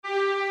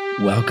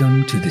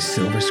Welcome to the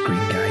Silver Screen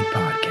Guide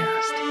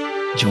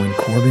podcast. Join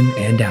Corbin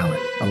and Alan,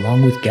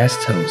 along with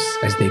guest hosts,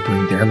 as they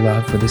bring their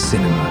love for the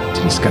cinema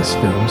to discuss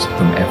films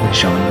from every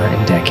genre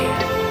and decade.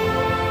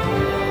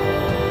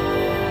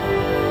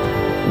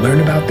 Learn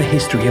about the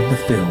history of the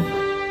film,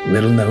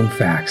 little-known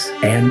facts,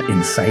 and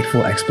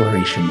insightful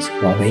explorations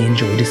while they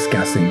enjoy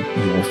discussing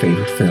your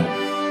favorite film.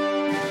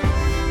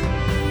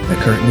 The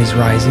curtain is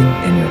rising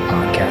and your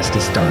podcast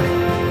is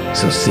starting,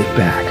 so sit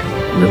back,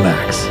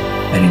 relax,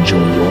 and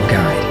enjoy your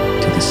guide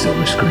to the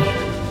silver screen.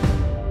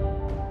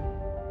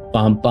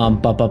 Oh,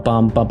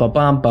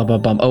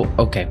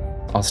 okay.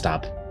 I'll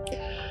stop.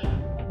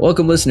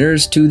 Welcome,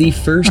 listeners, to the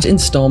first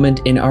installment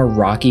in our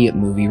Rocky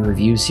movie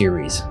review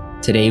series.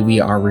 Today we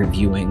are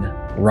reviewing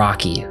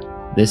Rocky.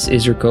 This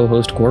is your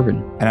co-host, Corbin.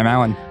 And I'm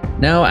Alan.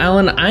 Now,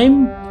 Alan,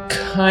 I'm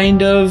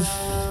kind of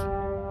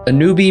a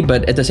newbie,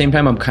 but at the same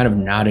time, I'm kind of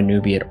not a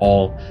newbie at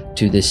all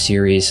to this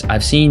series.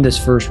 I've seen this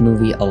first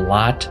movie a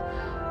lot.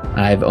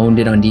 I've owned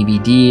it on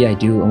DVD. I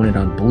do own it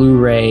on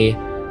Blu-ray.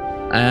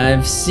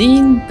 I've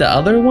seen the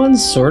other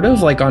ones sort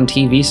of like on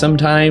TV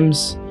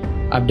sometimes.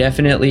 I've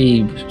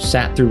definitely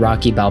sat through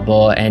Rocky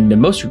Balboa, and the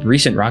most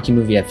recent Rocky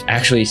movie I've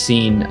actually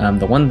seen,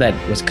 the one that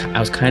I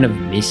was kind of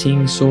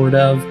missing sort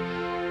of,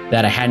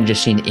 that I hadn't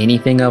just seen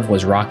anything of,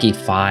 was Rocky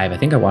 5. I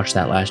think I watched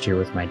that last year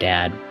with my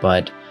dad.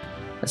 But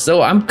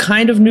so I'm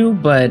kind of new,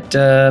 but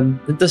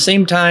at the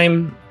same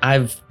time,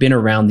 I've been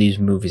around these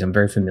movies. I'm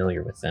very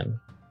familiar with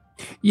them.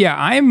 Yeah,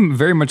 I'm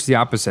very much the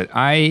opposite.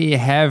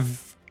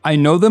 I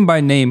know them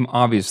by name,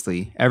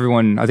 obviously.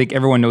 I think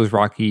everyone knows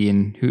Rocky,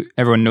 and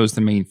everyone knows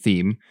the main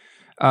theme.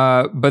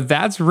 But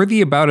that's really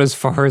about as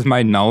far as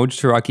my knowledge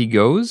to Rocky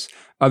goes,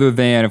 other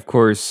than, of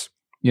course,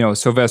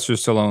 Sylvester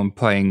Stallone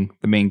playing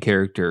the main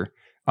character.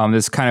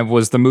 This kind of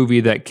was the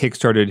movie that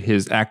kickstarted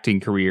his acting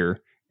career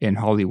in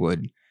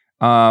Hollywood.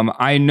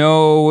 I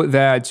know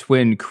that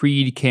when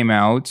Creed came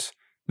out,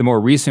 the more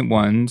recent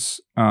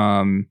ones,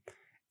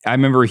 I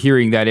remember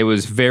hearing that it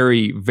was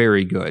very,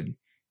 very good.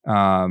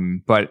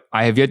 But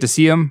I have yet to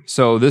see them.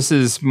 So this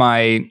is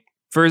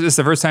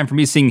the first time for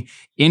me seeing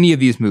any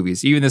of these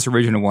movies, even this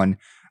original one.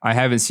 I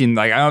haven't seen,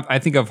 I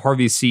think I've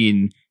hardly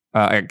seen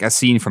a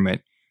scene from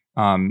it.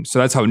 So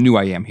that's how new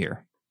I am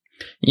here.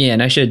 Yeah,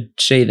 and I should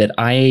say that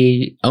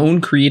I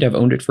own Creed. I've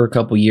owned it for a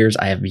couple years.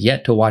 I have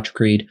yet to watch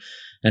Creed,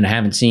 and I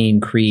haven't seen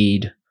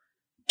Creed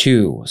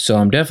 2. So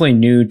I'm definitely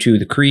new to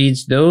the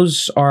Creeds.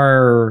 Those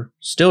are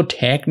still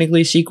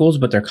technically sequels,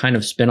 but they're kind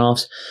of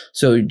spin-offs.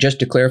 So just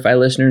to clarify,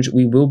 listeners,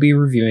 we will be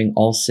reviewing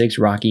all 6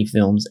 Rocky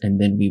films, and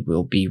then we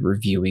will be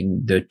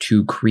reviewing the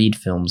 2 Creed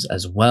films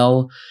as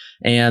well.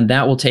 And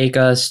that will take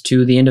us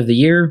to the end of the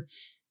year.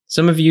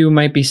 Some of you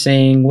might be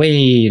saying,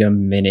 wait a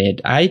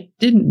minute, I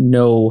didn't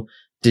know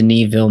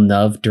Denis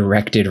Villeneuve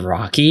directed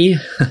Rocky.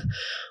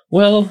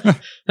 Well,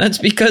 that's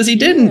because he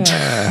didn't.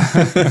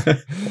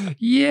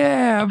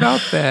 Yeah,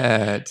 about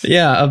that.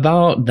 Yeah,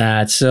 about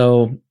that.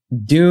 So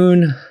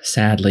Dune,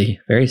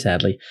 sadly, very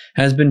sadly,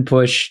 has been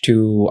pushed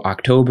to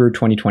October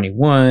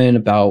 2021,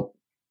 about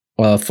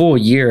a full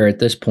year at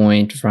this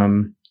point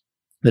from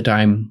the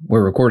time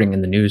we're recording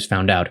and the news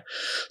found out.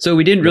 So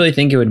we didn't really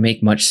think it would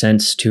make much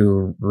sense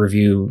to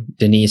review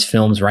Denis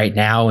films right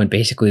now and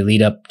basically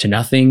lead up to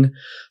nothing.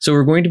 So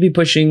we're going to be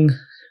pushing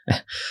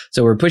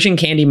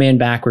Candyman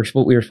back.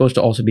 We were supposed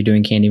to also be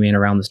doing Candyman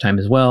around this time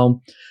as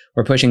well.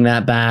 We're pushing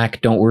that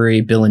back. Don't worry,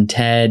 Bill and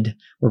Ted.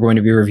 We're going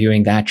to be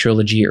reviewing that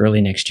trilogy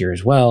early next year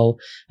as well.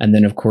 And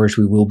then, of course,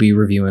 we will be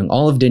reviewing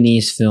all of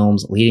Denis'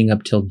 films leading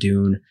up till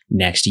Dune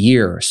next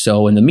year.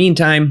 So in the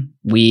meantime,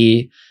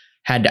 we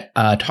had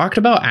talked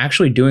about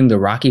actually doing the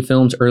Rocky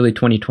films early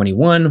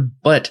 2021.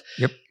 But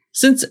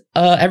since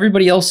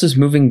everybody else is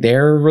moving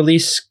their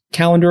release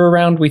calendar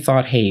around, we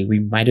thought, hey, we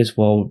might as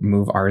well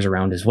move ours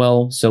around as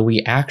well. So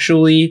we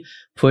actually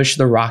pushed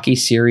the Rocky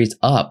series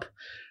up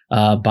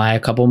by a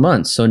couple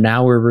months. So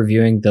now we're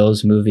reviewing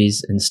those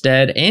movies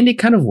instead. And it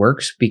kind of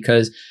works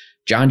because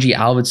John G.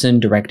 Avildsen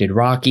directed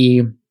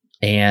Rocky,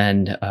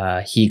 and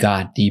he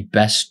got the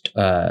Best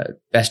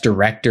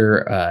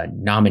Director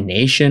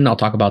nomination. I'll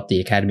talk about the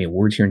Academy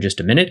Awards here in just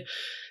a minute.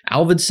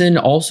 Avildsen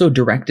also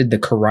directed the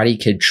Karate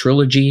Kid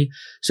trilogy.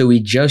 So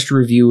we just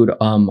reviewed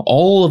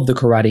all of the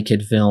Karate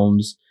Kid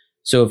films.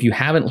 So if you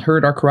haven't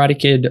heard our Karate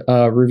Kid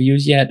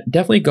reviews yet,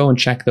 definitely go and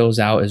check those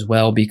out as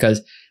well,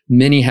 because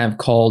many have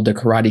called the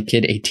Karate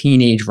Kid a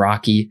teenage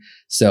Rocky.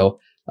 So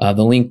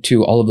the link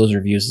to all of those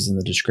reviews is in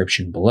the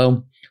description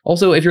below.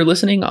 Also, if you're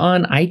listening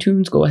on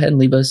iTunes, go ahead and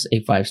leave us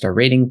a 5-star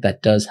rating.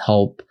 That does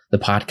help the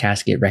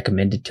podcast get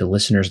recommended to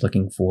listeners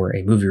looking for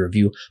a movie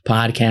review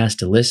podcast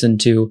to listen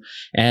to.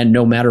 And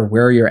no matter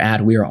where you're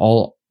at, we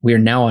are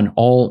now on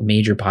all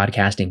major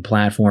podcasting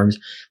platforms.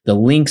 The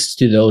links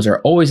to those are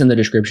always in the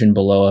description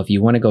below if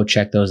you want to go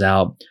check those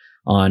out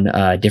on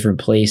different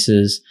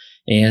places.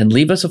 And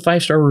leave us a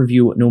 5-star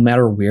review no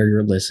matter where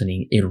you're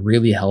listening. It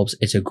really helps.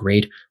 It's a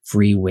great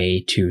free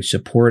way to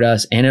support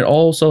us. And it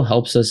also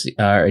helps us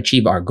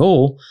achieve our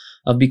goal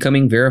of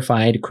becoming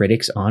verified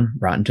critics on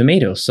Rotten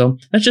Tomatoes. So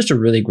that's just a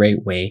really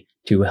great way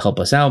to help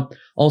us out.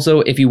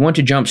 Also, if you want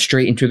to jump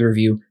straight into the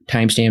review,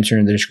 timestamps are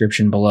in the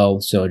description below.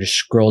 So just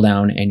scroll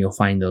down and you'll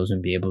find those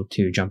and be able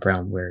to jump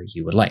around where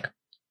you would like.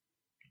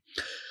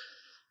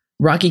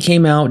 Rocky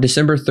came out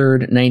December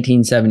 3rd,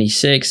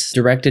 1976,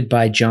 directed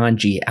by John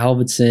G.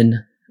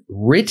 Avildsen,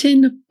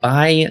 written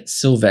by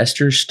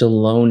Sylvester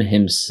Stallone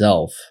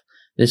himself.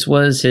 This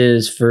was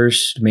his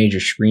first major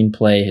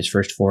screenplay, his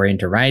first foray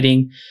into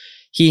writing.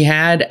 He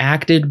had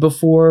acted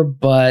before,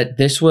 but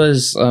this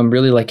was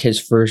really like his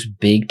first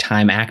big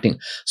time acting.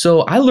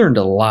 So I learned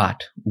a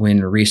lot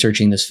when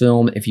researching this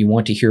film. If you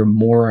want to hear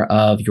more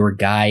of your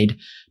guide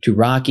to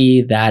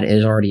Rocky, that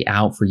is already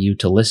out for you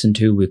to listen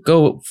to. We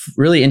go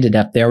really into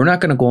depth there. We're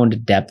not going to go into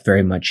depth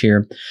very much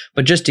here,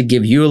 but just to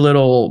give you a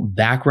little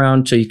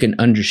background so you can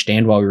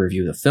understand while we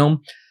review the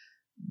film.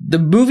 The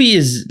movie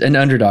is an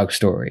underdog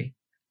story,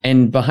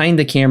 and behind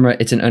the camera,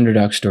 it's an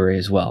underdog story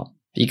as well.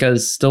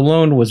 Because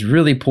Stallone was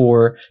really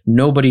poor.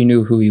 Nobody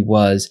knew who he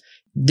was.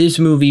 This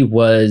movie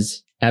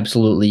was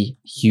absolutely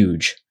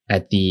huge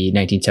at the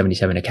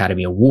 1977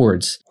 Academy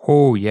Awards.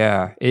 Oh,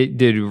 yeah. It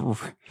did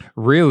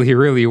really,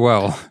 really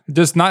well.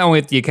 Just not only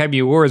at the Academy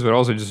Awards, but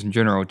also just in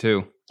general,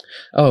 too.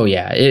 Oh,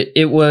 yeah.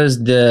 It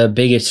was the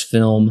biggest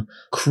film.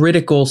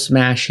 Critical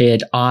smash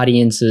hit.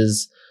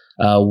 Audiences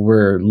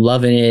were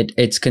loving it.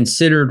 It's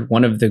considered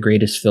one of the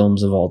greatest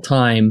films of all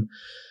time.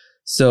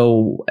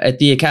 So at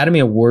the Academy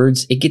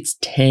Awards, it gets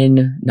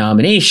 10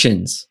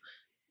 nominations.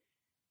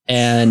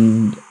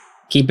 And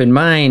keep in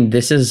mind,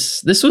 this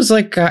was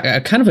like a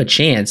kind of a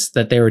chance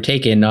that they were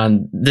taking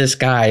on this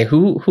guy.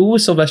 Who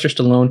was Sylvester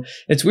Stallone?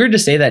 It's weird to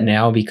say that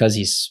now because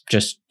he's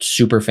just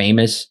super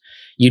famous.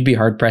 You'd be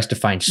hard pressed to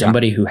find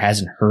somebody who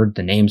hasn't heard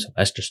the name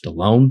Sylvester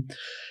Stallone.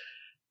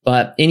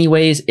 But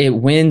anyways, it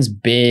wins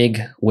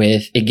big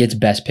it gets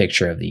Best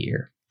Picture of the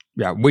Year.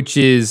 Yeah, which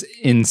is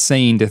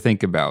insane to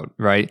think about,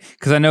 right?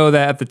 Because I know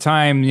that at the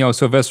time,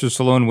 Sylvester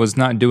Stallone was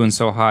not doing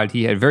so hot.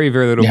 He had very,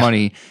 very little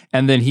money.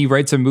 And then he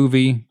writes a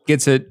movie,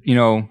 gets it,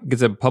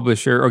 gets a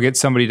publisher or gets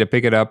somebody to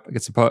pick it up,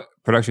 gets a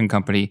production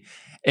company,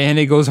 and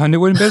it goes on to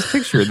win Best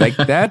Picture. Like,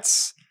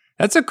 that's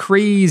a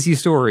crazy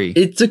story.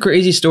 It's a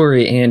crazy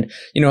story. And,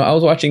 I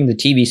was watching the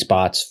TV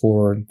spots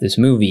for this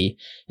movie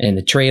and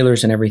the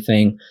trailers and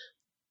everything.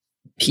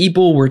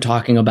 People were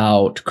talking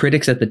about,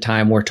 critics at the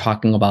time were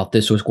talking about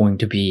this was going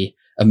to be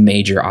a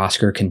major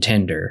Oscar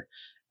contender.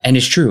 And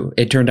it's true.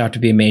 It turned out to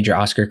be a major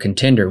Oscar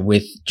contender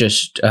with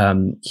just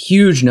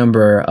huge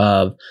number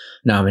of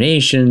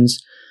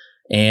nominations.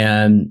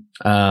 And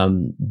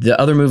the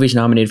other movies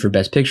nominated for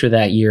Best Picture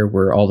that year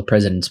were All the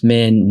President's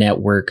Men,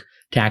 Network,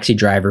 Taxi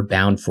Driver,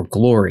 Bound for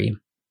Glory.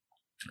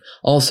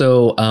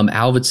 Also,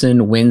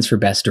 Avildsen wins for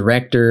Best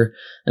Director,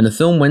 and the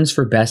film wins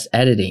for Best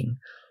Editing.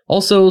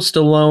 Also,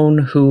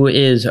 Stallone, who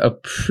is a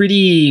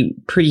pretty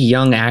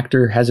young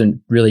actor, hasn't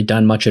really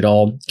done much at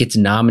all, gets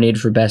nominated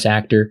for Best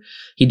Actor.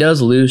 He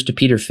does lose to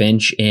Peter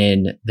Finch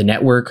in The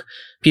Network.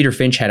 Peter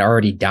Finch had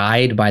already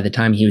died by the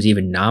time he was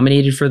even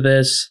nominated for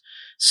this.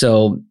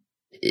 So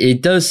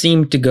it does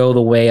seem to go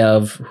the way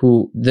of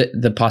who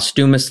the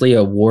posthumously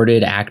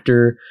awarded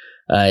actor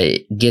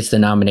gets the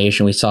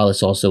nomination. We saw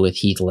this also with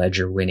Heath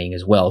Ledger winning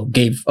as well.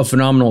 Gave a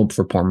phenomenal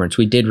performance.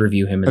 We did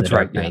review him in The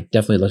Dark Knight. Yeah.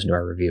 Definitely listen to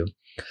our review.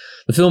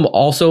 The film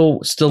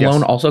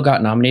Stallone also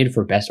got nominated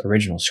for Best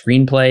Original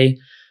Screenplay.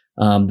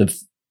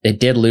 It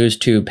did lose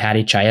to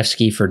Paddy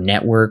Chayefsky for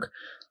Network.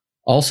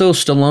 Also,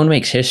 Stallone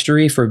makes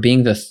history for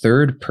being the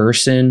third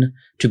person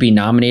to be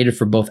nominated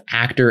for both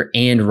actor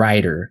and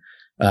writer.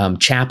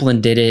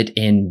 Chaplin did it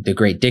in The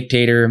Great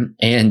Dictator,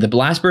 and the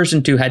last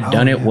person to had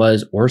done it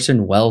was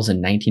Orson Welles in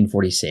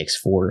 1946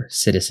 for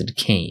Citizen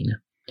Kane.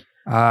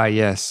 Ah,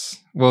 yes.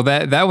 Well,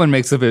 that one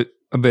makes a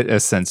bit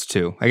of sense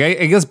too. Like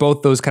I guess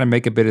both those kind of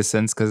make a bit of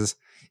sense because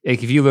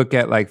if you look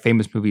at like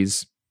famous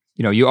movies,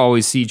 you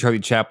always see Charlie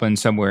Chaplin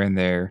somewhere in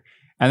there,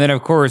 and then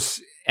of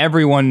course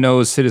everyone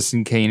knows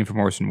Citizen Kane from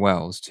Orson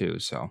Welles too.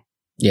 So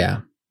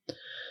yeah,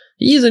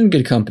 he's in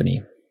good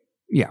company.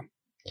 Yeah.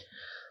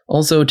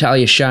 Also,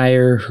 Talia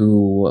Shire,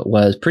 who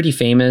was pretty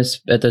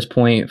famous at this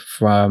point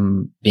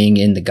from being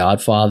in The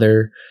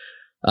Godfather,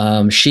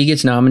 she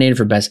gets nominated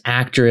for Best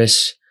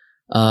Actress.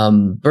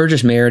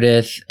 Burgess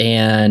Meredith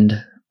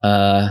and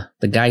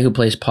the guy who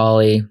plays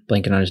Paulie,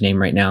 blanking on his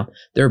name right now,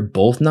 they're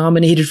both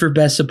nominated for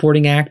Best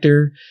Supporting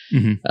Actor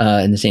in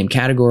the same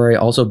category.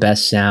 Also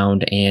Best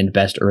Sound and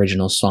Best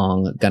Original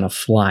Song, Gonna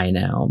Fly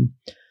Now.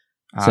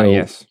 So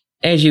yes.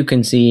 As you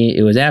can see,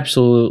 it was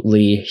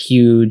absolutely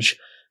huge.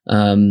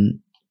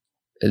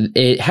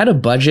 It had a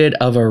budget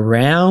of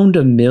around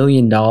 $1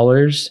 million,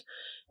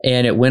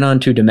 and it went on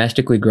to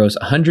domestically gross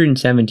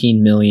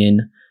 $117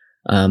 million.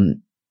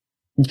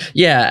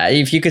 Yeah,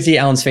 if you could see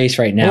Alan's face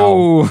right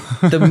now,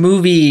 the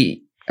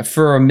movie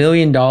for $1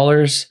 million,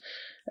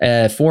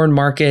 foreign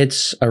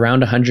markets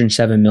around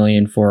 $107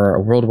 million for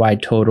a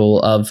worldwide total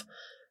of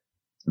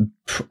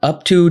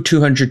up to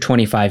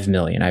 $225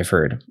 million. I've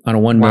heard on a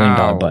 $1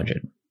 million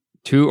budget.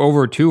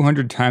 Over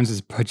 200 times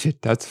his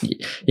budget. That's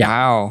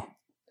wow.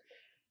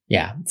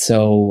 Yeah.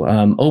 So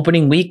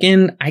opening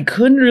weekend, I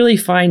couldn't really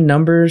find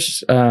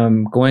numbers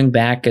going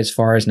back as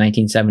far as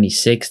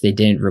 1976. They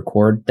didn't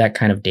record that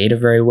kind of data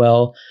very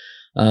well.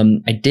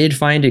 I did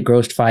find it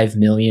grossed $5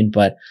 million,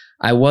 but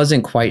I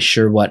wasn't quite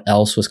sure what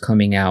else was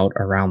coming out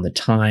around the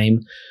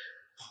time.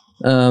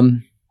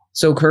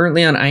 So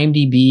currently on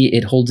IMDb,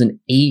 it holds an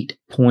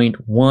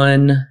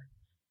 8.1.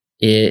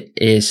 It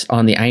is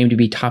on the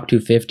IMDb Top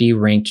 250,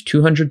 ranked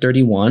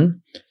 231.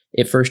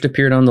 It first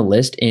appeared on the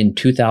list in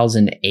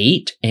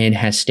 2008 and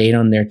has stayed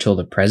on there till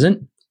the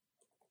present.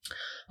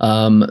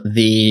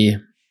 I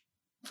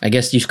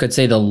guess you could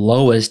say the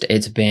lowest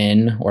it's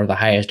been, or the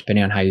highest,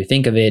 depending on how you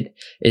think of it,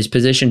 is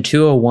position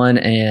 201,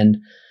 and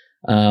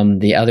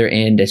the other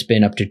end it's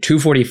been up to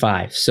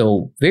 245.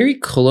 So very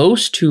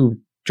close to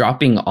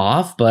dropping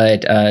off,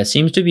 but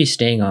seems to be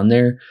staying on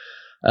there.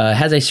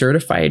 Has a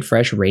certified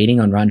fresh rating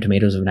on Rotten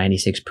Tomatoes of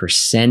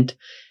 96%.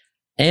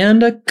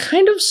 And a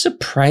kind of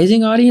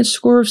surprising audience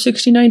score of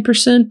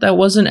 69%. That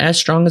wasn't as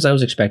strong as I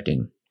was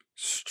expecting.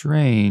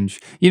 Strange.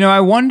 I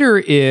wonder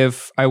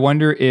if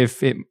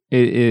it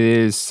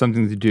is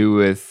something to do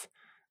with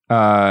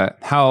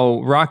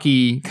how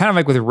Rocky, kind of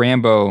like with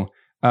Rambo,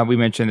 we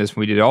mentioned this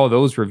when we did all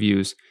those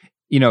reviews.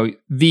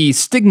 The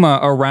stigma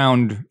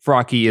around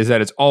Rocky is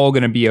that it's all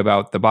going to be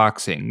about the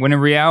boxing, when in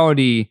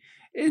reality,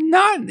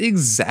 not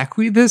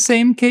exactly the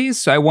same case.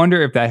 So I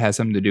wonder if that has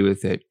something to do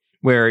with it.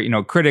 Where,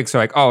 critics are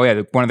like, oh,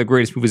 yeah, one of the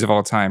greatest movies of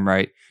all time,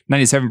 right?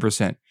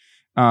 97%.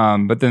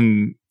 But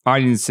then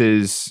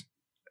audiences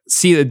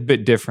see it a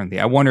bit differently.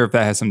 I wonder if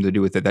that has something to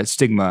do with it, that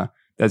stigma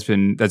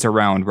that's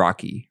around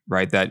Rocky,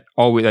 right? That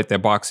always, like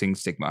that boxing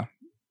stigma.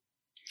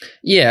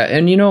 Yeah,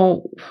 and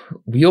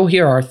you'll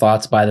hear our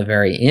thoughts by the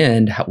very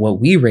end,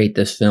 what we rate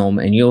this film,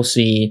 and you'll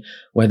see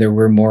whether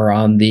we're more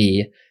on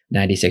the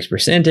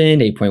 96%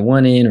 end,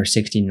 8.1 end, or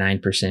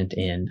 69%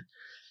 end.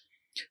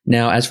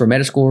 Now, as for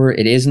Metascore,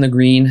 it is in the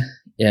green,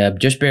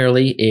 just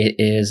barely. It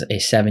is a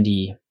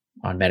 70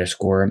 on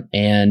Metascore,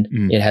 and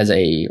it has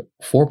a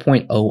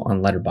 4.0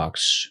 on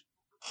Letterboxd.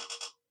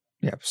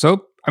 Yeah.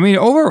 So,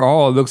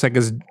 overall, it looks like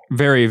it's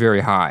very,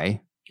 very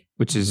high,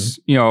 which is,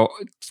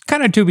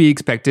 kind of to be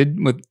expected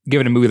with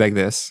given a movie like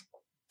this.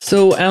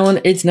 So,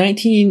 Alan, it's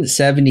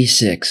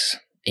 1976,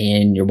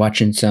 and you're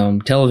watching some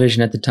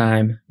television at the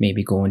time,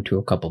 maybe going to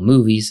a couple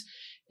movies,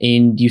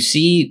 and you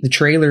see the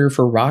trailer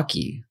for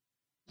Rocky.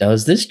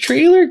 Does this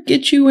trailer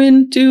get you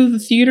into the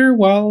theater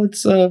while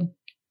it's in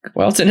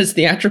its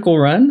theatrical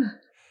run?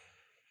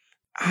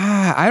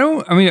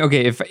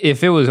 Okay,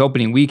 if it was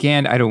opening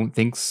weekend, I don't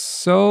think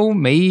so.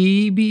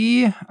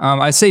 Maybe.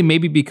 I say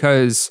maybe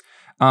because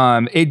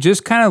it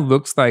just kind of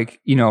looks like,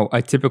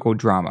 a typical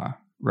drama,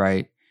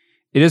 right?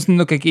 It doesn't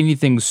look like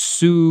anything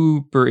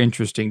super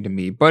interesting to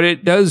me, but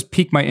it does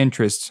pique my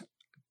interest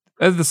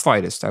at the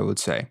slightest, I would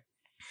say.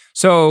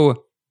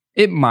 So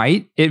it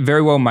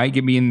very well might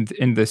get me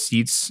in the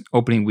seats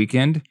opening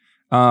weekend.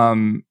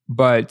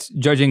 But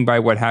judging by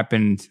what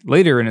happened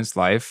later in its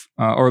life,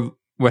 or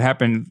what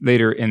happened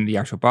later in the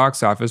actual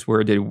box office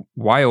where it did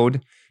wild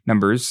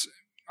numbers,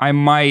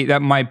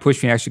 that might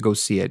push me to actually go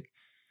see it.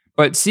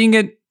 But seeing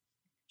it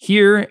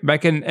here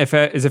back in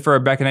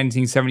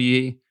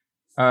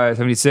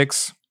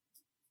 1976,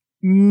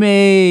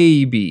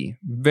 maybe.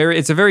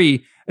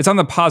 It's on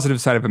the positive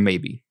side of a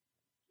maybe.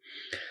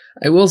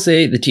 I will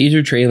say the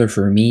teaser trailer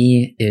for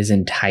me is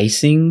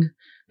enticing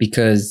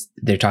because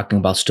they're talking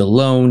about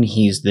Stallone.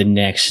 He's the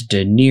next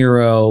De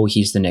Niro.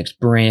 He's the next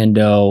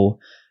Brando.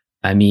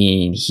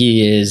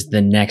 He is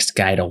the next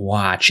guy to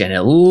watch, and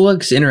it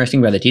looks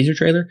interesting by the teaser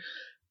trailer.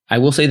 I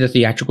will say the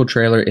theatrical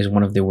trailer is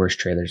one of the worst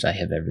trailers I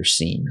have ever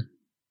seen.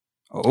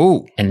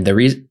 Oh. And the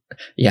reason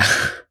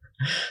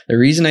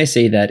I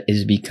say that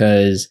is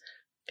because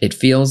it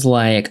feels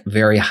like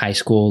very high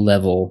school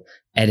level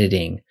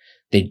editing.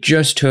 They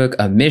just took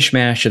a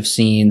mishmash of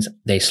scenes,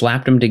 they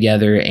slapped them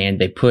together, and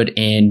they put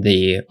in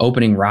the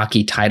opening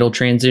Rocky title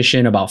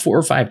transition about 4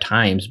 or 5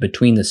 times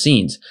between the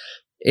scenes.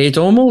 It's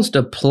almost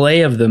a play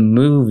of the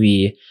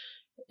movie,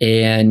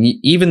 and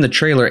even the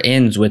trailer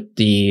ends with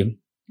the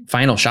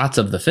final shots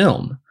of the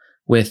film,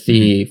 with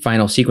the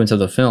final sequence of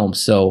the film.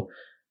 So,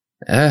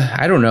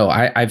 I don't know.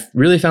 I've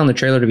really found the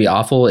trailer to be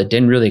awful. It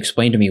didn't really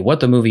explain to me what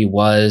the movie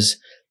was.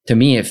 To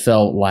me, it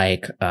felt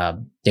like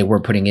they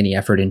weren't putting any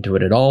effort into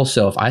it at all.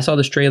 So if I saw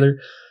this trailer,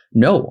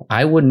 no,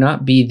 I would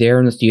not be there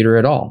in the theater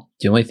at all.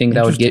 The only thing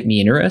that would get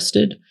me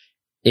interested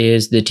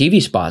is the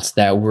TV spots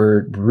that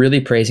were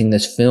really praising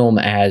this film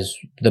as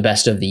the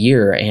best of the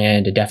year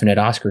and a definite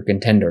Oscar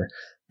contender.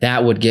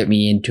 That would get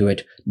me into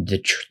it.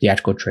 The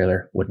theatrical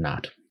trailer would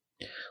not.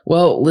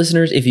 Well,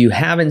 listeners, if you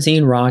haven't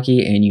seen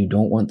Rocky and you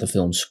don't want the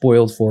film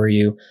spoiled for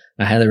you,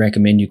 I highly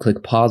recommend you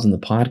click pause on the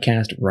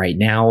podcast right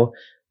now.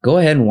 Go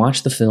ahead and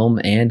watch the film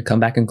and come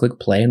back and click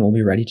play, and we'll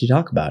be ready to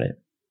talk about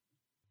it.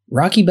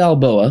 Rocky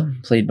Balboa,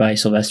 played by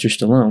Sylvester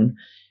Stallone,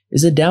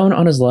 is a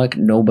down-on-his-luck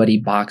nobody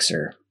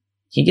boxer.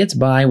 He gets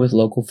by with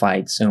local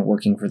fights and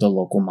working for the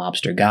local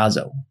mobster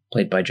Gazzo,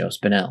 played by Joe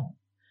Spinell.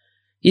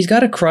 He's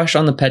got a crush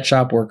on the pet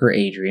shop worker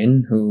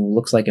Adrian, who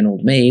looks like an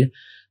old maid,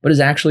 but is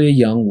actually a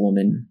young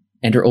woman,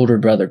 and her older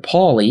brother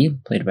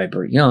Paulie, played by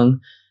Burt Young,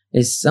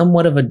 is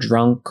somewhat of a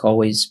drunk,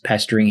 always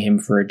pestering him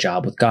for a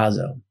job with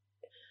Gazzo.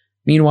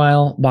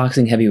 Meanwhile,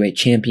 boxing heavyweight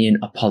champion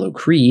Apollo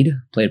Creed,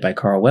 played by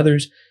Carl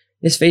Weathers,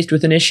 is faced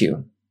with an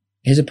issue.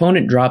 His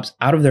opponent drops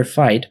out of their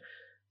fight,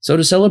 so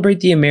to celebrate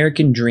the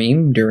American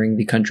dream during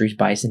the country's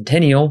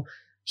bicentennial,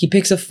 he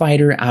picks a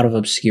fighter out of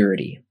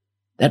obscurity.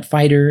 That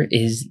fighter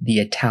is the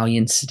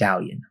Italian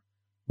stallion,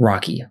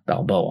 Rocky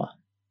Balboa.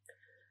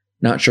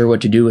 Not sure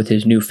what to do with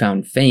his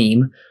newfound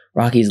fame,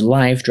 Rocky's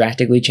life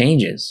drastically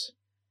changes.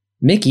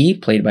 Mickey,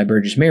 played by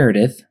Burgess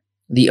Meredith,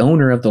 the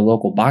owner of the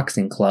local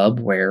boxing club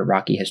where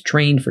Rocky has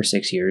trained for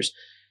 6 years,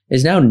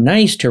 is now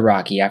nice to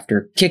Rocky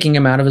after kicking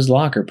him out of his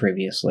locker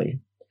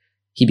previously.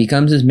 He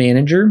becomes his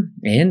manager,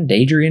 and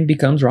Adrian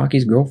becomes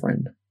Rocky's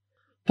girlfriend.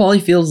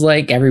 Paulie feels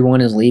like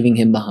everyone is leaving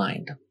him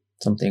behind,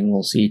 something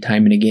we'll see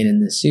time and again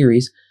in this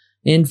series,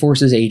 and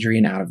forces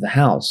Adrian out of the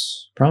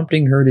house,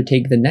 prompting her to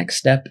take the next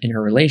step in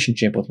her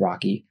relationship with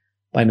Rocky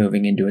by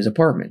moving into his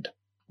apartment.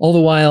 All the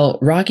while,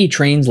 Rocky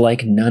trains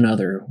like none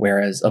other,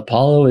 whereas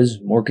Apollo is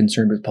more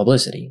concerned with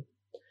publicity.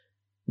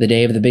 The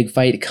day of the big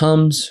fight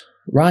comes,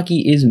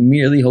 Rocky is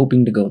merely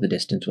hoping to go the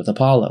distance with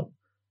Apollo,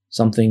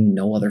 something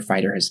no other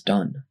fighter has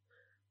done,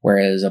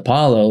 whereas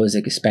Apollo is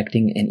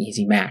expecting an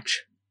easy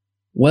match.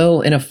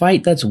 Well, in a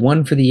fight that's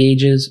one for the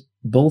ages,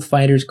 both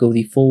fighters go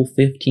the full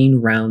 15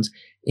 rounds,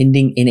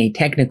 ending in a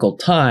technical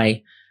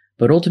tie,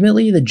 but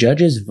ultimately the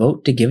judges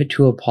vote to give it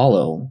to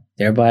Apollo,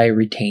 thereby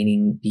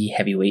retaining the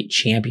heavyweight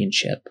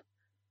championship.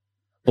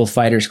 Both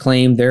fighters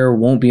claim there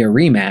won't be a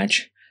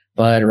rematch,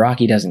 but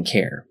Rocky doesn't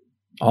care.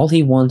 All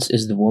he wants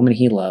is the woman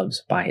he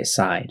loves by his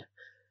side.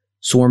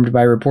 Swarmed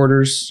by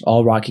reporters,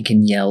 all Rocky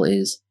can yell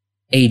is,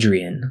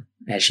 "Adrian,"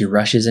 as she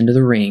rushes into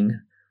the ring,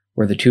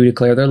 where the two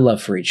declare their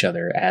love for each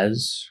other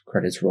as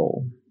credits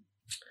roll.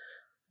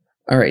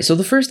 Alright, so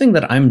the first thing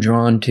that I'm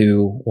drawn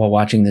to while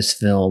watching this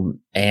film,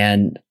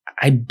 and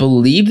I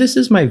believe this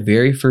is my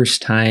very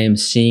first time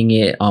seeing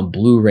it on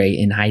Blu-ray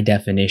in high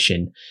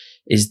definition,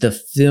 is the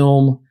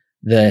film.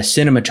 The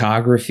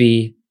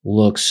cinematography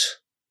looks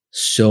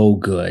so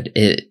good.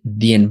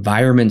 The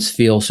environments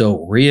feel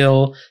so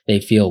real. They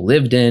feel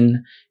lived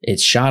in.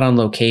 It's shot on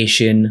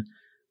location.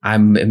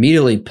 I'm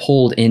immediately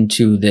pulled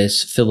into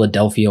this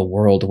Philadelphia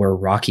world where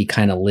Rocky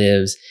kind of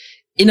lives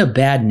in a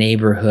bad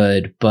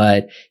neighborhood,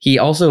 but he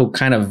also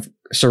kind of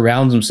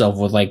surrounds himself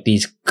with like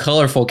these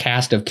colorful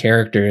cast of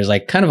characters,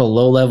 like kind of a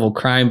low-level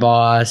crime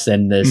boss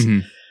and this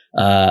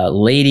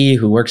lady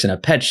who works in a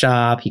pet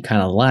shop he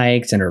kind of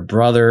likes, and her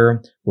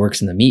brother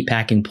works in the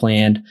meatpacking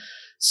plant.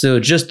 So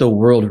just the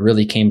world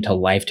really came to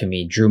life to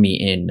me, drew me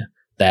in,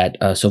 that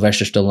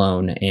Sylvester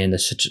Stallone and the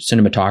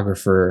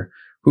cinematographer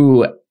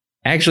who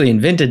actually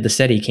invented the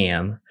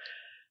Steadicam.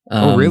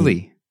 Oh,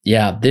 really?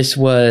 Yeah, this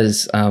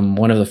was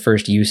one of the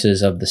first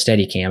uses of the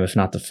Steadicam, if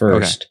not the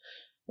first. Okay.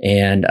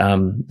 And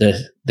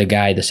the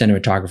guy, the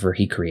cinematographer,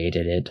 he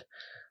created it.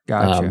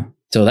 Gotcha.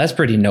 So that's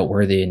pretty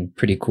noteworthy and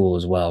pretty cool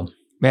as well.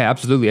 Yeah,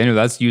 absolutely. I know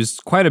that's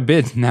used quite a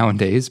bit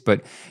nowadays,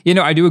 but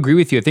I do agree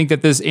with you. I think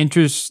that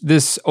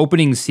this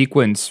opening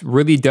sequence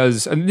really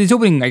does. These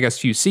opening, I guess,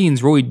 few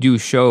scenes really do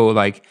show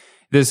like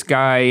this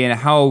guy and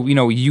how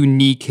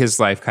unique his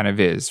life kind of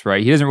is.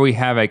 Right? He doesn't really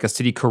have like a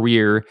steady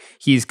career.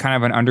 He's kind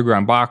of an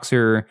underground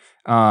boxer,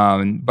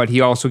 but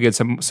he also gets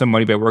some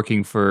money by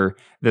working for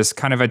this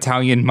kind of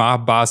Italian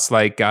mob boss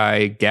like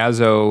guy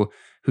Gazzo,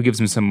 who gives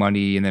him some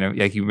money, and then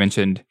like you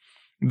mentioned,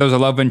 there's a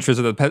love interest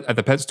at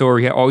the pet store.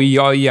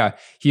 Yeah.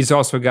 He's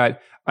also got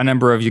a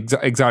number of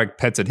exotic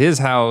pets at his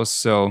house.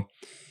 So,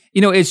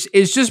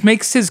 it just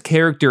makes his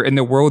character in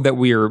the world that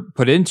we are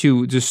put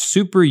into just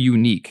super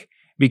unique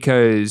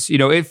because,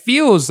 it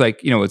feels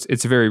like,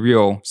 it's a very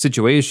real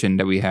situation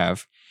that we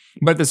have.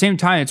 But at the same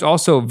time, it's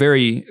also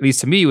very, at least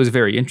to me, it was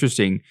very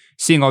interesting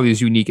seeing all these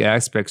unique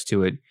aspects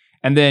to it.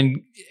 And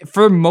then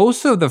for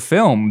most of the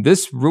film,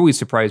 this really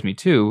surprised me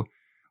too.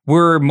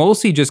 We're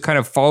mostly just kind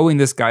of following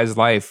this guy's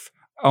life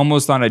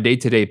almost on a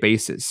day-to-day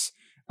basis.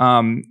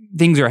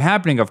 Things are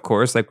happening, of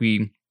course, like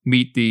we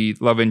meet the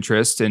love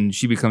interest and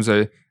she becomes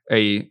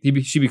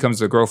she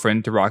becomes a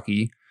girlfriend to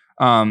Rocky.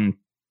 And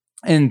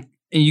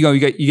you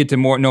get to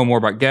know more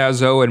about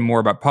Gazzo and more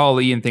about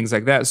Paulie and things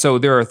like that. So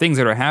there are things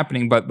that are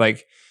happening, but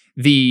like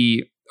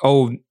the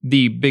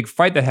big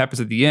fight that happens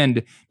at the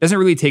end doesn't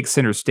really take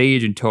center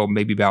stage until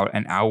maybe about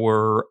an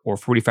hour or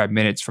 45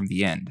 minutes from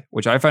the end,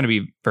 which I find to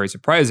be very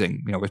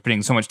surprising. We're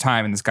spending so much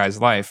time in this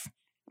guy's life.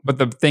 But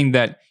the thing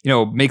that,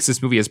 makes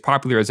this movie as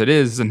popular as it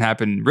is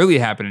doesn't really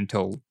happen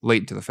until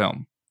late into the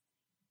film.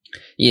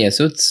 Yeah,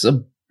 so it's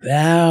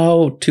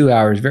about 2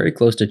 hours, very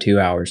close to 2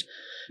 hours.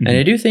 Mm-hmm. And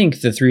I do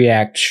think the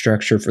 3-act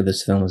structure for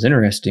this film is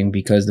interesting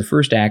because the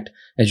first act,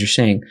 as you're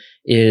saying,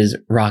 is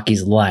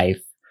Rocky's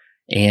life.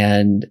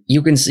 And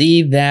you can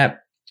see that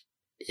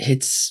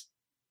it's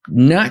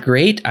not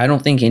great. I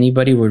don't think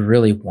anybody would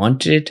really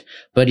want it,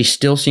 but he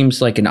still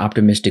seems like an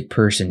optimistic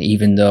person,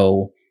 even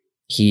though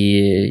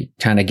he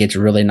kind of gets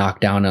really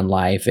knocked down in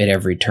life at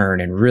every turn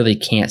and really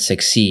can't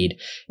succeed.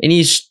 And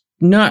he's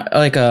not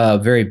like a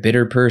very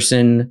bitter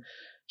person.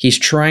 he's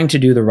trying to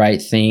do the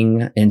right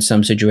thing in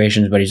some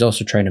situations, but he's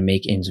also trying to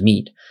make ends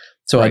meet.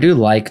 So Right. I do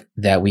like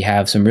that we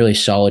have some really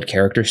solid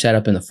character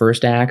setup in the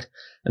first act.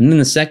 And then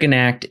the second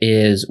act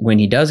is when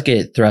he does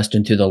get thrust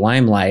into the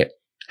limelight,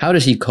 how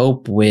does he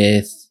cope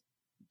with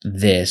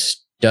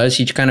this? Does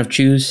he kind of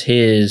choose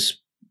his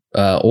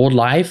old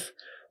life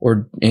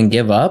and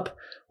give up?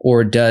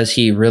 Or does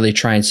he really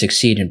try and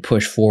succeed and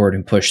push forward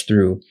and push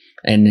through?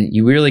 And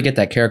you really get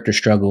that character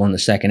struggle in the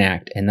second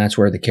act. And that's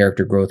where the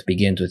character growth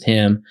begins with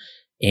him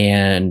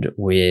and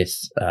with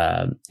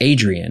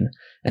Adrian.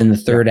 And the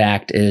third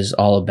act is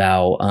all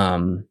about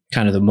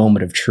kind of the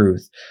moment of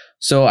truth.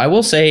 So I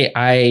will say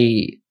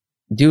I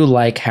do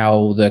like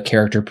how the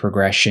character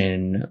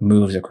progression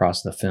moves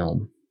across the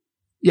film.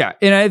 Yeah,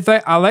 and I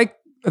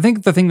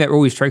think the thing that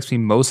always strikes me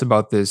most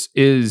about this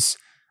is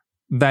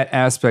that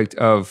aspect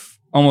of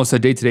almost a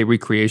day-to-day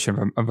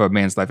recreation of a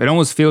man's life. It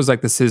almost feels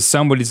like this is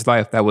somebody's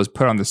life that was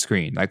put on the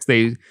screen. Like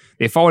they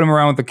followed him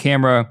around with the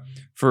camera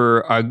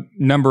for a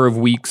number of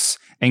weeks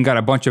and got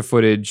a bunch of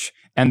footage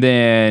and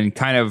then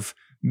kind of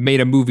made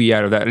a movie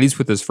out of that, at least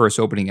with this first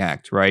opening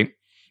act, right?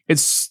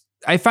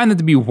 I find that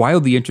to be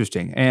wildly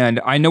interesting.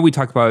 And I know we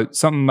talked about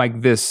something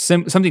like this,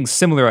 something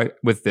similar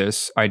with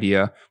this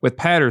idea with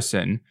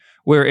Patterson,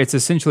 where it's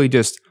essentially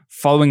just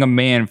following a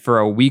man for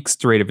a week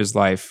straight of his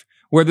life,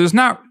 where it's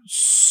not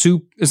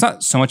so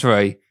much of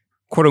a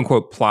quote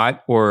unquote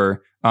plot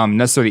or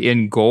necessarily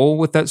end goal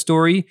with that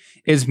story.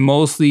 It's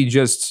mostly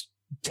just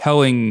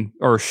telling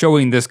or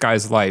showing this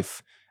guy's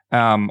life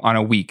on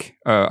a week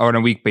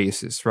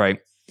basis, right?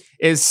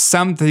 It's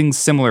something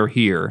similar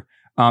here.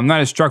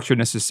 Not as structured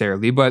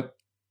necessarily, but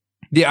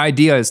the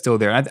idea is still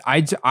there.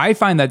 I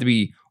find that to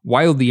be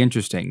wildly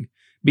interesting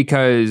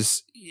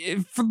because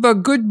for the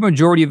good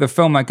majority of the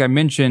film, like I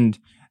mentioned,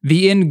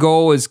 the end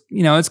goal is,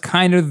 it's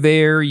kind of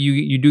there.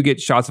 You do get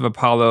shots of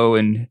Apollo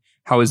and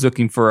how he's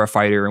looking for a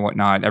fighter and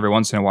whatnot every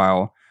once in a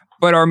while.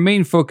 But our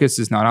main focus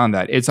is not on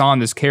that. It's on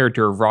this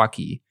character of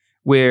Rocky,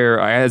 where,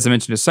 as I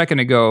mentioned a second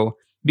ago,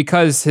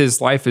 because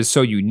his life is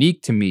so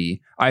unique to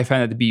me, I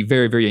found it to be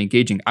very, very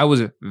engaging. I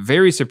was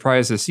very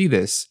surprised to see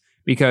this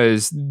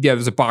because,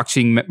 there's a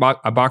boxing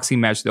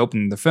match that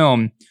opened the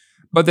film.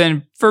 But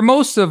then for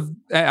most of,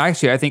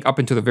 actually, I think up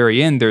until the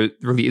very end, there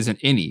really isn't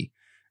any,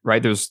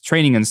 right? There's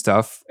training and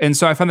stuff. And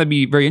so I found that to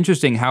be very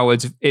interesting how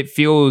it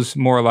feels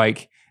more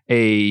like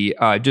a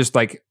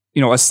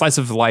slice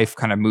of life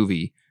kind of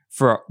movie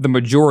for the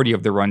majority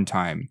of the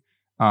runtime.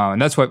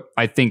 And that's what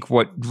I think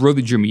what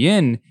really drew me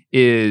in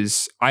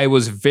is I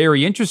was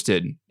very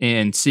interested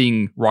in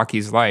seeing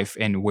Rocky's life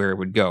and where it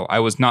would go. I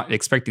was not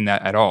expecting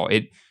that at all.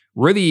 It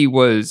really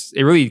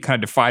kind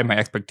of defied my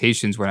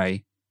expectations when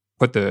I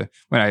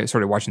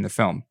started watching the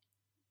film.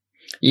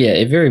 Yeah,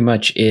 it very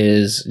much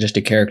is just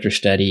a character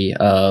study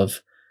of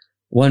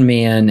one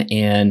man,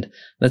 and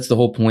that's the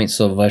whole point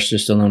Sylvester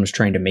Stallone was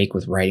trying to make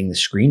with writing the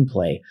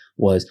screenplay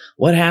was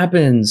what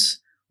happens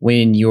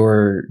when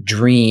your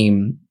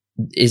dream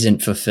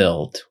isn't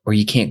fulfilled or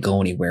you can't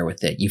go anywhere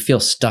with it. You feel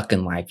stuck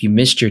in life. You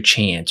missed your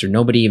chance or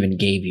nobody even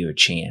gave you a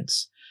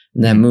chance.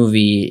 And that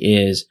movie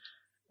is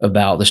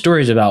the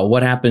story is about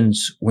what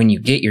happens when you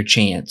get your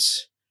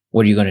chance.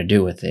 What are you going to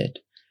do with it?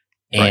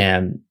 Right.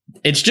 And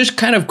it's just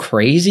kind of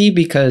crazy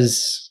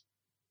because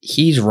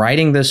he's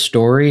writing this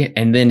story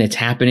and then it's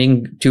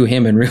happening to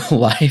him in real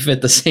life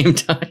at the same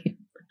time.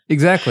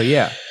 Exactly.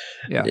 Yeah.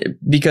 Yeah.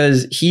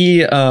 Because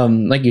he,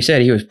 like you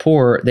said, he was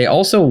poor.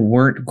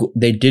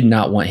 They did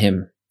not want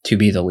him to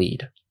be the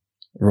lead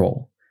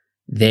role.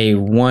 They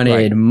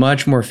wanted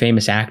much more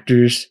famous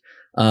actors.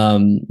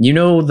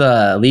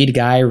 The lead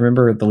guy,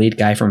 remember the lead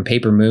guy from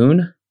Paper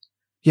Moon?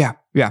 Yeah.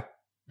 Yeah.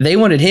 They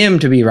wanted him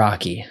to be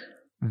Rocky.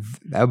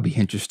 That would be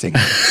interesting.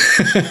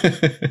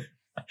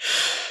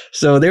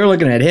 So they were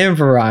looking at him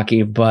for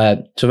Rocky,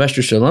 but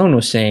Sylvester Stallone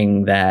was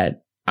saying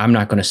that I'm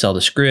not going to sell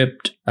the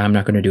script. I'm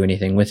not going to do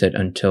anything with it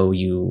until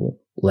you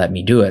let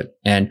me do it.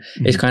 And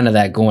it's kind of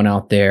that going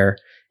out there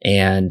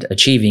and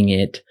achieving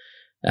it.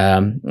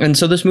 And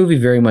so this movie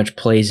very much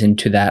plays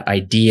into that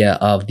idea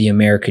of the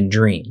American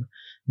dream,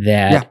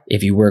 that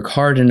if you work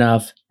hard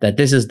enough, that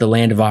this is the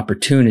land of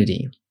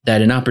opportunity,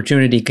 that an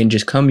opportunity can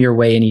just come your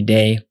way any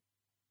day.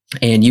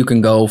 And you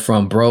can go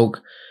from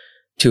broke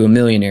to a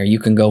millionaire. You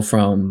can go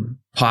from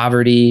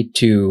poverty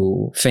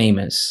to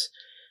famous.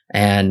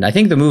 And I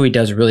think the movie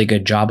does a really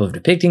good job of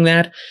depicting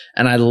that.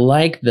 And I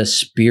like the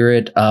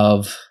spirit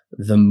of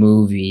the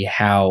movie,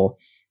 how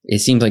it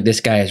seems like this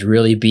guy is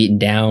really beaten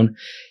down.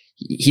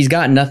 He's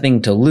got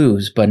nothing to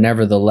lose, but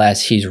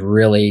nevertheless, he's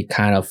really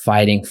kind of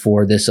fighting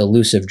for this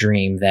elusive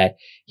dream that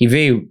he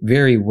very,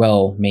 very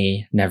well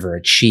may never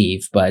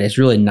achieve. But it's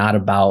really not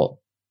about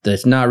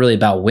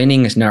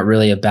winning. It's not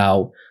really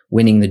about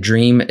winning the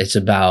dream. It's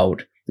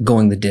about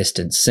going the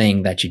distance,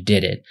 saying that you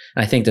did it.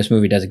 And I think this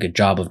movie does a good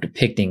job of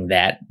depicting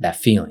that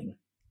feeling.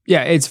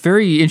 Yeah, it's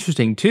very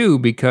interesting too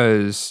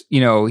because,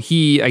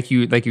 he like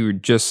you were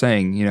just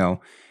saying,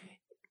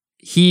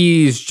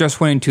 he's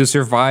just wanting to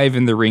survive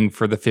in the ring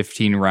for the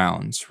 15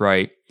 rounds,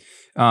 right?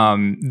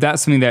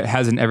 That's something that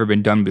hasn't ever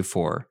been done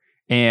before.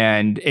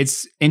 And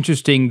it's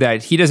interesting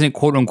that he doesn't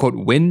quote unquote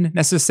win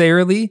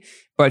necessarily,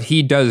 but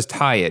he does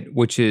tie it,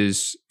 which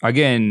is,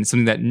 again,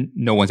 something that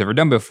no one's ever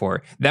done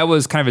before. That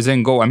was kind of his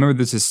end goal. I remember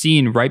there's a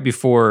scene right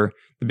before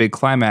the big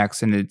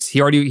climax, and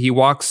he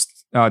walks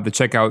to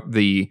check out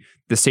the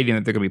stadium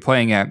that they're going to be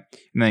playing at,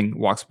 and then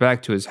walks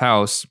back to his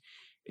house,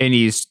 and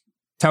he's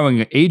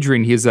telling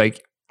Adrian, he's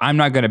like, I'm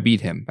not going to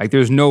beat him. Like,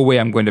 there's no way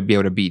I'm going to be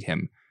able to beat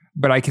him,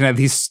 but I can at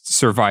least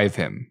survive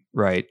him,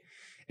 right?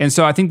 And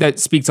so I think that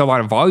speaks a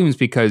lot of volumes,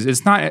 because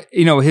it's not,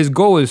 his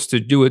goal is to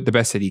do it the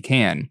best that he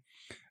can.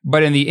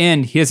 But in the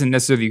end, he doesn't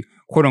necessarily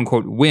quote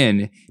unquote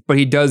win, but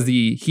he does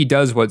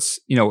what's,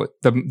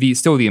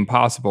 still the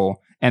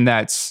impossible. And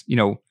that's,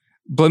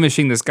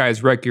 blemishing this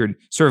guy's record,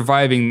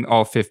 surviving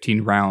all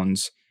 15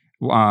 rounds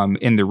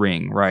in the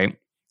ring, right?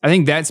 I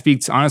think that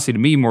speaks honestly to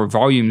me more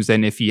volumes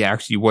than if he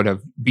actually would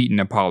have beaten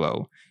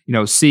Apollo.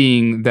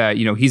 Seeing that,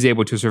 he's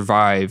able to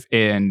survive,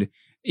 and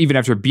even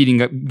after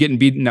getting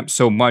beaten up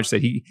so much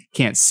that he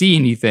can't see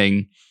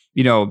anything,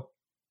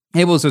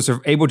 able to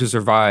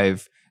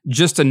survive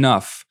just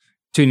enough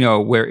to know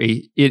where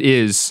it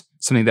is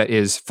something that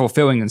is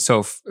fulfilling, and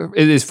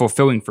it is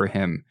fulfilling for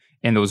him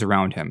and those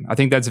around him. I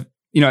think that's,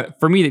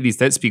 for me at least,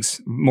 that speaks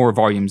more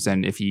volumes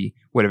than if he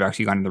would have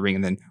actually gone in the ring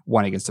and then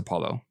won against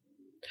Apollo.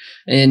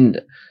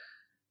 And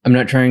I'm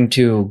not trying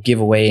to give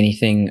away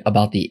anything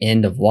about the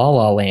end of La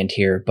La Land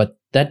here, but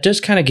that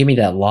does kind of give me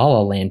that La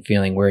La Land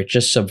feeling where it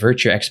just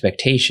subverts your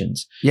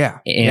expectations. Yeah.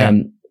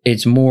 And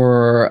it's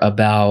more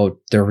about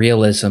the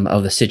realism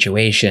of the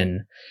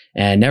situation.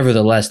 And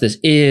nevertheless, this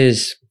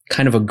is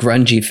kind of a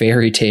grungy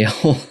fairy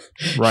tale,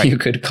 right, you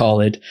could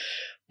call it.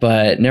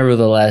 But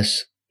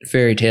nevertheless,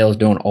 fairy tales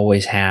don't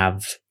always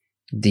have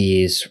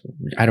these,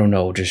 I don't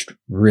know, just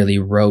really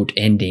rote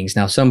endings.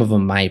 Now, some of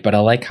them might, but I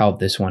like how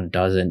this one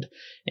doesn't.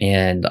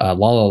 And La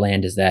La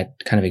Land is that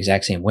kind of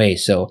exact same way.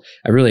 So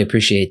I really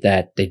appreciate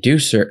that they do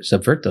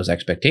subvert those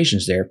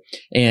expectations there.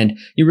 And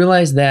you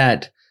realize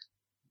that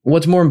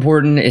what's more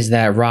important is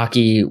that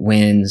Rocky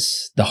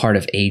wins the heart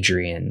of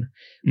Adrian,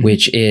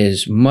 which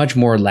is much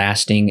more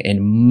lasting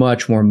and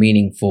much more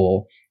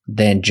meaningful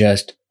than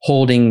just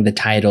holding the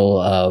title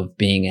of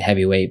being a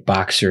heavyweight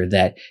boxer.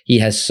 That he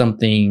has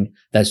something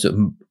that's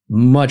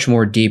much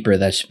more deeper,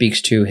 that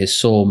speaks to his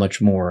soul much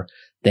more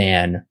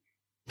than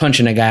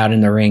punching a guy out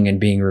in the ring and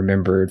being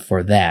remembered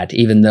for that,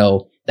 even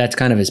though that's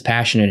kind of his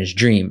passion and his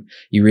dream.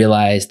 You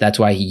realize that's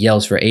why he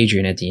yells for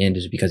Adrian at the end,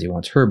 is because he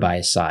wants her by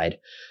his side.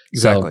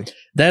 Exactly. So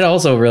that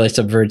also really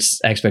subverts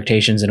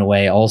expectations in a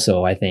way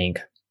also, I think.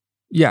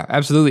 Yeah,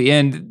 absolutely.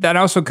 And that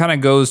also kind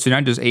of goes to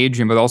not just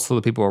Adrian, but also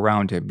the people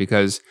around him,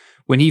 because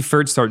when he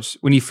first starts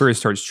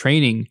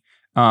training,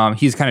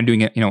 he's kind of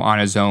doing it, on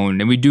his own.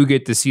 And we do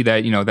get to see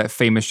that, that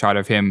famous shot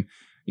of him,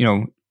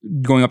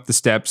 going up the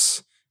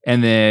steps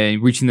and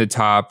then reaching the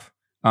top.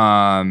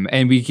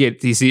 And we get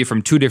to see it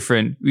from two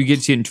different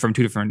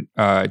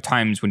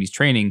times when he's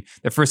training.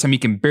 The first time he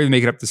can barely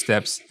make it up the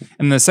steps.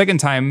 And the second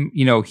time,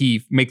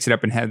 he makes it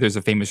up, and there's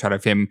a famous shot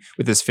of him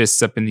with his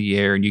fists up in the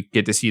air, and you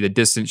get to see the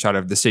distant shot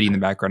of the city in the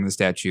background of the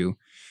statue.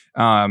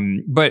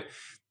 But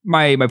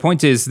my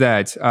point is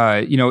that,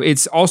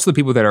 it's also the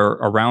people that are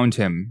around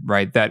him,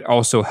 right, that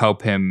also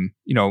help him,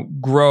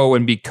 grow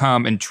and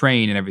become and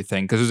train and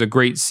everything. Because there's a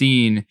great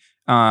scene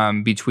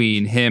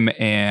between him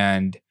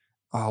and,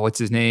 what's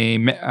his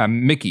name?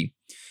 Mickey.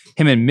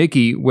 Him and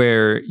Mickey,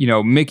 where,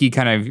 Mickey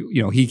kind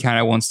of, he kind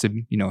of wants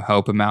to,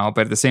 help him out.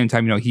 But at the same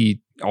time, he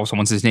also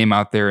wants his name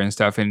out there and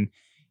stuff. And,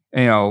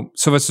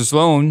 Sylvester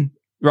Stallone,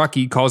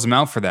 Rocky calls him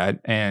out for that.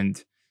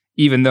 And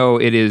even though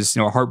it is,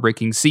 a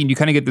heartbreaking scene, you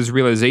kind of get this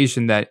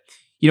realization that,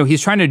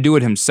 he's trying to do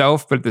it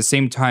himself, but at the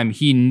same time,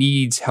 he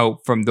needs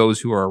help from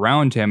those who are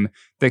around him,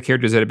 the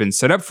characters that have been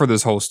set up for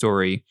this whole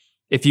story,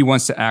 if he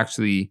wants to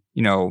actually,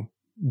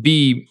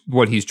 be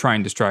what he's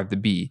trying to strive to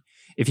be.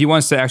 If he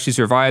wants to actually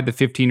survive the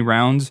 15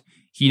 rounds,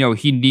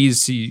 he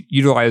needs to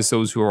utilize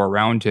those who are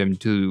around him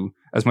to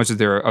as much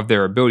as of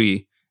their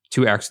ability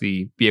to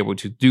actually be able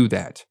to do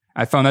that.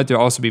 I found that to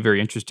also be very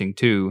interesting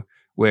too,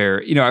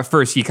 where, at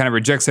first he kind of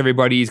rejects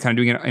everybody. He's kind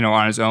of doing it,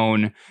 on his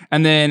own.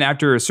 And then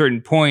after a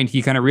certain point,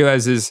 he kind of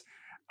realizes,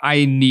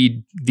 I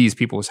need these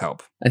people's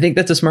help. I think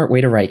that's a smart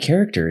way to write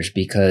characters,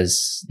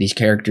 because these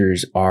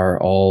characters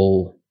are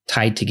all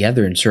tied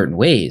together in certain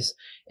ways.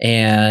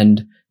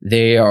 And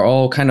they are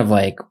all kind of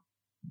like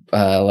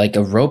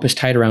a rope is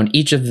tied around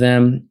each of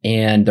them,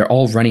 and they're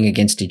all running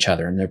against each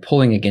other, and they're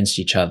pulling against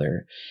each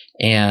other.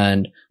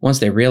 And once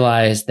they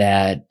realize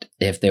that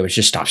if they would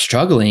just stop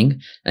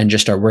struggling and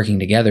just start working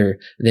together,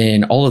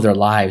 then all of their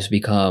lives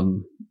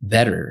become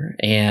better.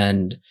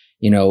 And,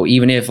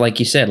 even if, like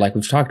you said, like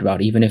we've talked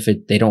about, even if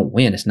they don't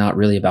win, it's not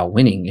really about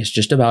winning. It's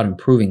just about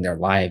improving their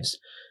lives,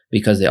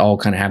 because they all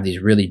kind of have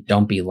these really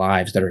dumpy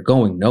lives that are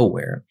going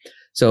nowhere.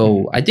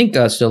 So I think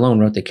Stallone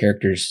wrote the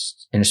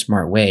characters in a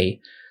smart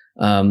way.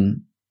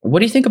 What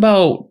do you think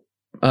about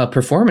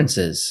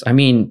performances? I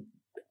mean,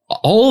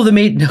 all of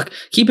the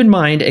keep in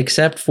mind,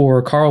 except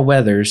for Carl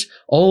Weathers,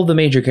 all of the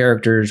major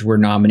characters were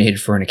nominated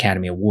for an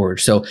Academy Award.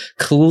 So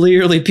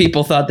clearly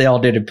people thought they all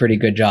did a pretty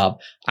good job.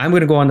 I'm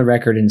going to go on the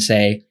record and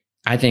say,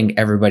 I think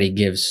everybody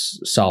gives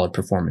solid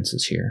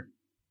performances here.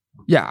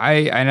 Yeah,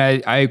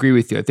 I agree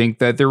with you. I think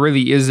that there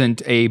really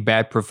isn't a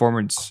bad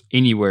performance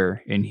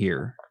anywhere in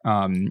here.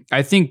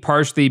 I think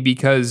partially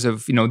because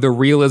of, the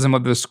realism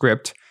of the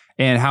script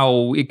and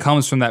how it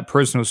comes from that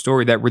personal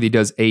story that really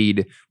does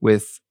aid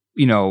with,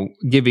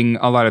 giving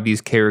a lot of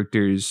these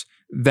characters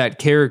that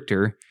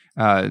character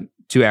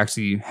to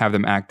actually have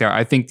them act out.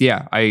 I think,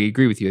 I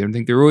agree with you. I don't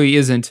think there really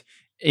isn't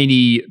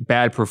any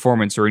bad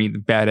performance or any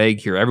bad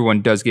egg here.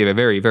 Everyone does give a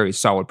very, very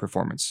solid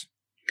performance.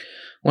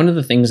 One of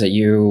the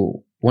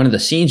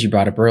scenes you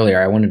brought up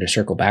earlier, I wanted to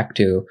circle back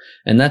to,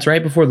 and that's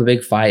right before the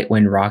big fight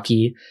when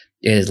Rocky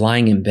is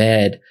lying in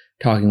bed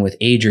talking with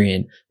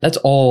Adrian. That's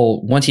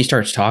all, once he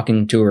starts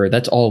talking to her,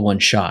 that's all one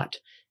shot.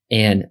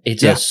 And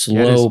it's a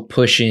slow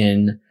push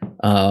in.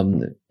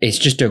 It's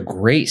just a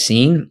great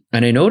scene.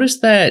 And I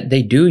noticed that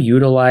they do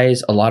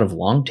utilize a lot of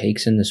long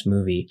takes in this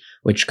movie,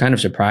 which kind of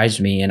surprised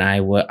me. And I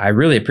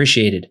really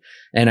appreciated.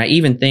 And I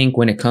even think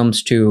when it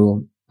comes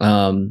to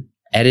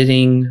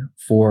editing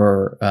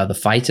for the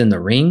fights in the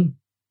ring,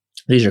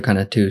 these are kind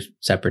of two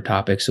separate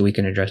topics, so we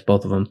can address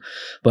both of them.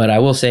 But I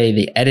will say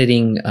the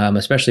editing,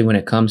 especially when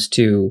it comes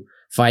to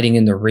fighting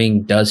in the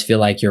ring, does feel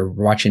like you're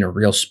watching a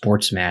real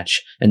sports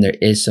match, and there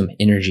is some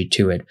energy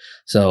to it.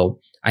 So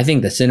I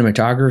think the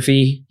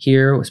cinematography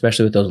here,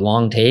 especially with those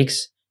long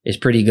takes, is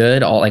pretty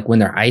good. All like when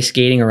they're ice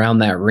skating around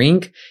that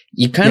rink,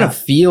 you kind of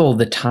feel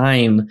the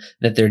time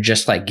that they're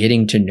just like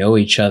getting to know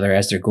each other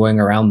as they're going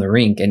around the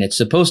rink. And it's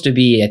supposed to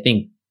be, I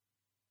think,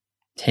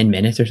 10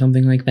 minutes or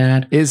something like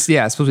that. It's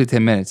supposed to be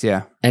 10 minutes,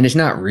 yeah. And it's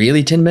not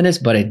really 10 minutes,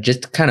 but it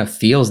just kind of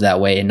feels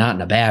that way, and not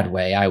in a bad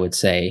way, I would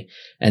say.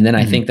 And then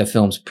I think the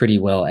film's pretty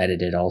well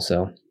edited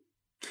also.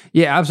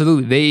 Yeah,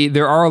 absolutely.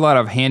 There are a lot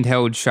of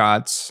handheld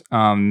shots,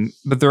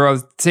 but there are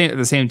at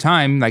the same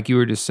time, like you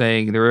were just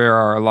saying, there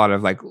are a lot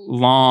of like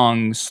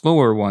long,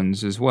 slower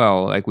ones as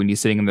well, like when he's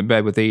sitting in the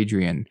bed with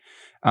Adrian.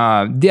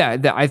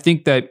 I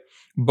think that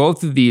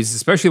both of these,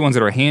 especially ones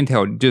that are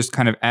handheld, just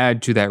kind of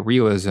add to that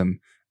realism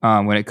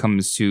when it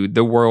comes to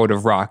the world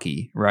of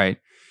Rocky, right?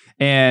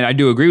 And I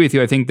do agree with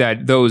you. I think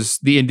that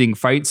the ending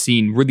fight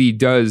scene really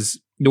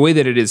does, the way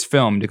that it is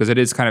filmed, because it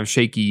is kind of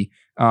shaky,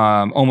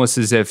 almost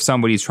as if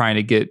somebody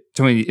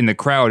in the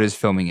crowd is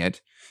filming it.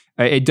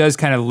 It does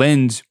kind of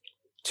lend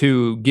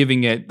to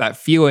giving it that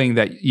feeling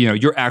that,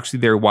 you're actually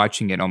there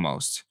watching it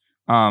almost.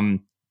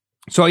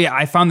 So yeah,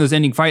 I found this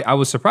ending fight, I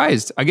was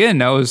surprised.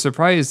 Again, I was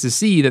surprised to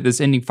see that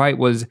this ending fight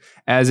was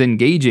as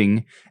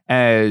engaging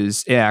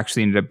as it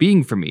actually ended up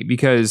being for me,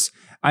 because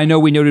I know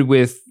we noted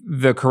with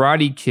the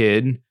Karate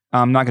Kid,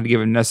 I'm not going to give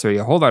him necessarily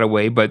a whole lot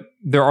away, but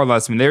there are a lot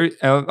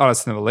of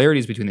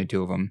similarities between the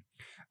two of them.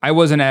 I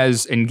wasn't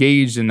as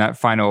engaged in that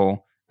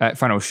final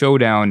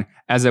showdown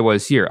as I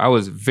was here. I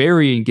was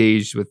very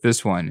engaged with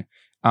this one,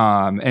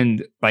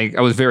 and like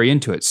I was very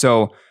into it.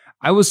 So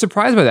I was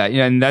surprised by that,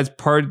 and that's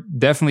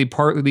definitely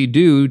partly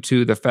due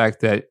to the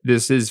fact that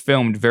this is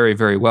filmed very,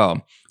 very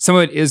well. Some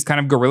of it is kind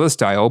of guerrilla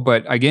style,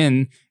 but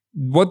again,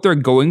 what they're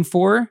going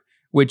for,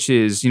 which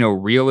is,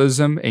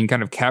 realism and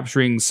kind of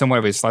capturing somewhat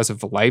of a slice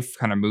of life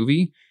kind of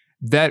movie,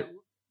 that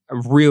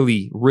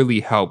really,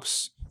 really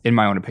helps, in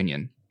my own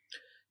opinion.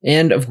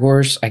 And of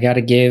course, I got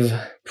to give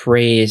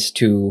praise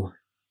to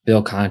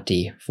Bill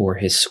Conti for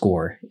his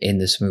score in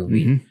this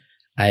movie. Mm-hmm.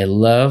 I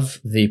love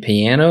the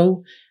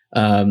piano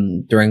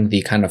during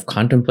the kind of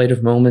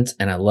contemplative moments,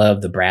 and I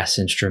love the brass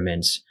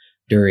instruments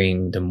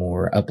during the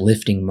more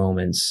uplifting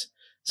moments.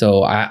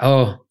 So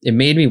it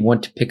made me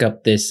want to pick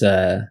up this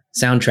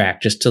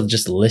soundtrack just to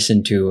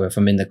listen to if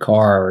I'm in the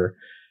car, or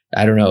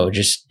I don't know,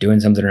 just doing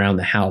something around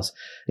the house.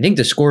 I think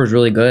the score is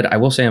really good. I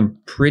will say I'm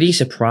pretty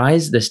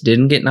surprised this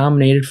didn't get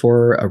nominated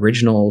for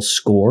original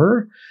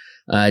score.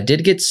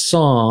 Did get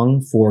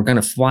song for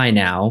Gonna Fly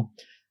Now.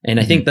 And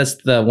I think that's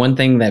the one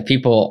thing that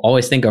people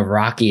always think of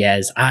Rocky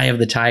as, Eye of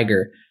the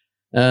Tiger.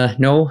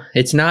 No,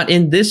 it's not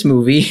in this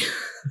movie.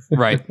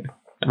 Right.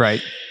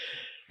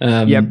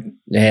 Yep.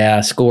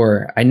 Yeah,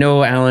 score. I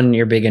know, Alan,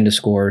 you're big into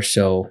scores,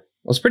 so I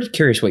was pretty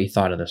curious what you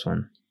thought of this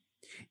one.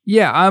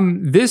 Yeah,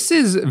 this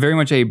is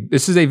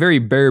a very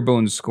bare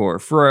bones score.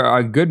 For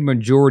a good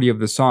majority of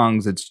the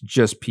songs, it's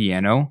just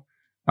piano.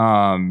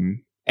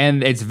 And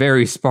it's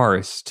very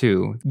sparse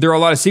too. There are a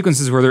lot of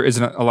sequences where there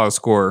isn't a lot of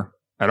score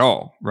at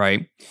all,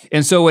 right?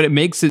 And so what it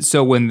makes it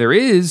so when there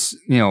is,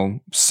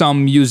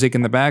 some music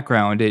in the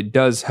background, it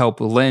does help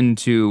lend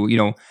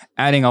to,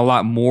 adding a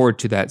lot more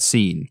to that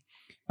scene.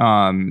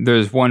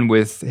 There's one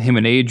with him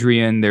and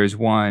Adrian. There's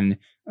one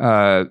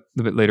a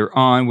bit later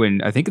on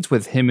when I think it's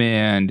with him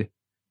and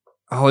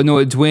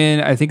what's when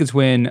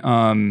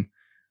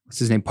what's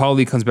his name?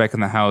 Paulie comes back in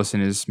the house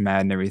and is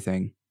mad and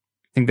everything.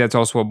 I think that's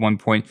also at one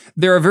point.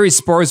 There are very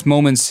sparse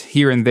moments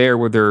here and there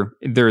where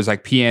there's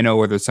like piano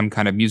or there's some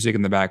kind of music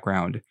in the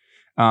background.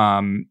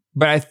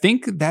 But I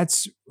think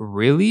that's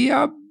really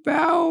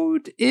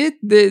about it.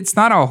 It's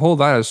not a whole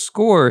lot of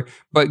score,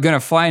 but Gonna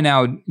Fly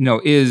Now,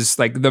 is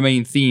like the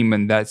main theme,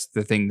 and that's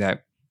the thing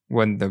that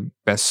won the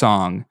best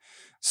song.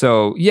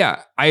 So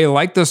yeah, I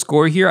like the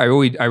score here. I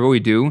really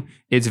do.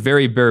 It's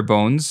very bare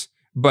bones,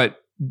 but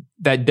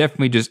that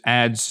definitely just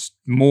adds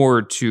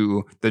more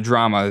to the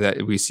drama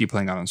that we see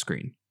playing out on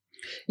screen.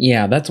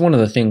 Yeah, that's one of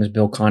the things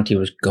Bill Conti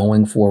was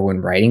going for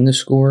when writing the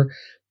score,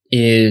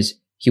 is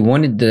he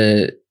wanted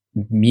the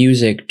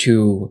music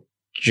to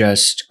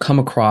just come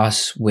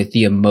across with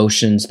the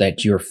emotions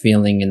that you're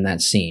feeling in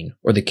that scene,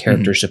 or the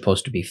character's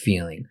supposed to be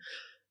feeling.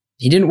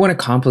 He didn't want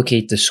to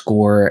complicate the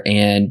score,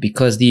 and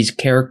because these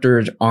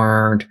characters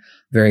aren't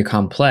very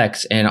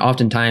complex, and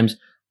oftentimes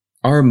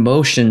our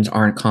emotions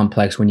aren't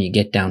complex when you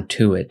get down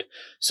to it.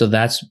 So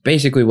that's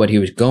basically what he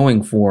was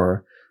going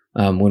for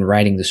when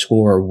writing the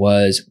score,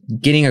 was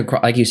getting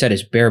across, like you said,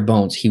 it's bare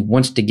bones. He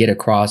wants to get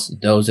across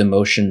those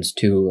emotions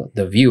to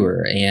the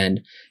viewer, and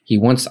he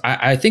wants,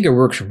 I think it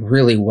works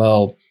really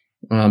well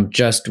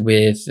just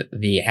with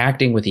the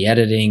acting, with the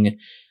editing,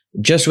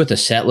 just with the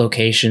set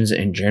locations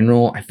in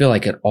general. I feel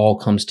like it all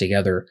comes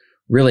together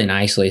really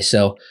nicely.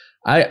 So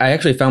I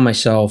actually found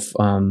myself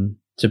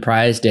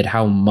surprised at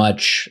how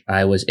much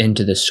I was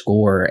into the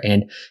score.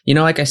 And,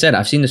 like I said,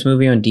 I've seen this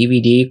movie on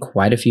DVD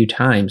quite a few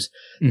times,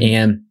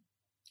 and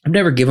I've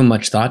never given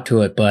much thought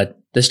to it, but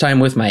this time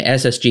with my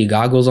SSG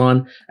goggles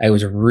on, I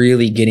was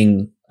really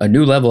getting a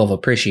new level of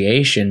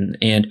appreciation.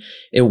 And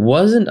it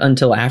wasn't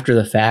until after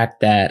the fact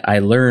that I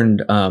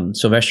learned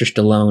Sylvester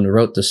Stallone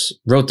wrote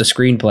the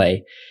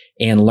screenplay,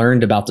 and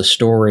learned about the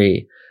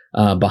story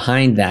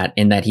behind that,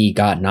 and that he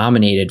got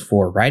nominated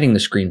for writing the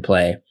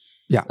screenplay.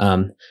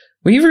 Yeah.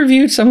 We've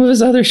reviewed some of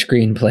his other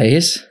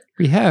screenplays.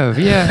 We have,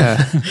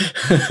 yeah.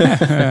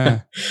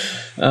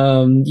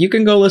 You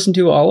can go listen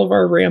to all of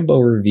our Rambo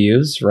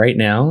reviews right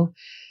now.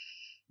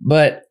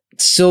 But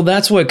so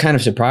that's what kind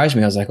of surprised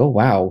me. I was like, oh,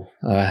 wow,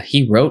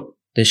 he wrote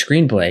the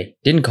screenplay,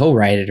 didn't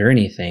co-write it or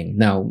anything.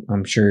 Now,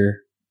 I'm sure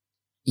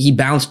he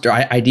bounced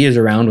ideas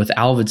around with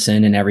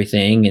Alvidson and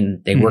everything,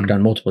 and they worked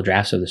on multiple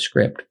drafts of the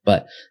script.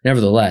 But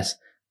nevertheless,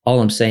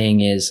 all I'm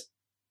saying is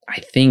I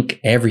think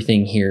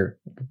everything here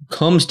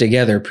comes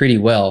together pretty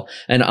well,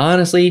 and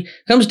honestly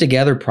comes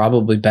together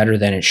probably better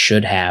than it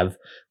should have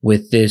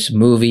with this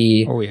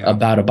movie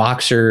about a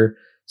boxer.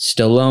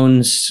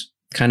 Stallone's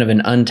kind of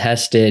an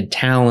untested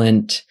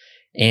talent,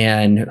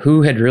 and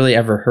who had really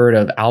ever heard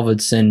of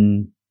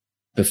Alvidson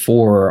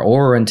before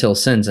or until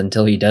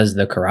he does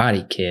The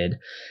Karate Kid.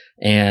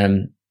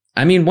 And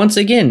I mean, once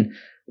again,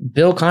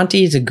 Bill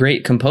Conti is a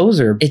great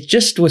composer. It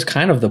just was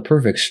kind of the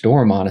perfect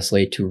storm,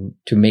 honestly, to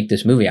make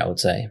this movie, I would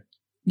say.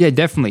 Yeah,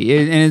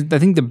 definitely. And I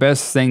think the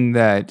best thing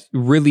that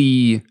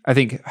really, I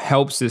think,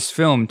 helps this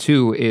film,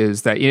 too,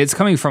 is that it's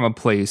coming from a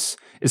place.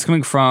 It's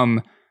coming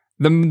from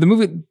the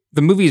movie.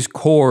 The movie's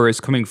core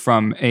is coming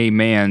from a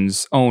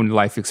man's own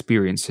life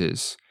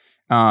experiences.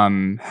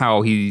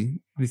 How he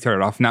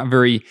started off not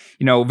very,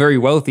 very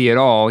wealthy at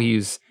all.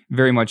 He's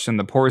very much on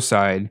the poor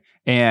side.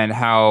 And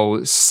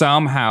how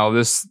somehow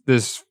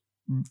this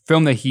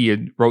film that he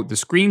had wrote the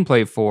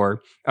screenplay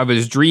for, of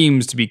his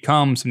dreams to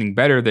become something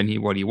better than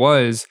what he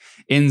was,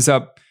 ends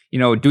up,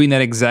 doing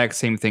that exact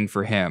same thing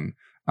for him.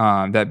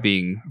 That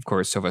being, of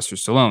course, Sylvester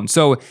Stallone.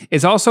 So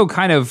it's also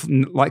kind of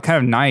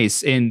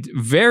nice and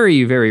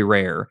very, very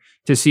rare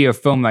to see a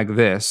film like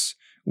this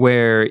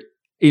where,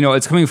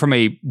 it's coming from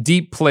a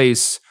deep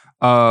place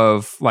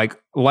of like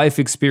life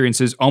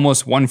experiences,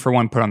 almost one for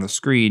one put on the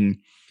screen,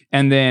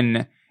 and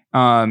then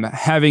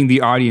having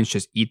the audience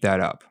just eat that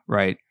up,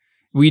 right?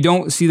 We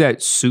don't see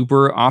that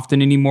super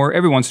often anymore.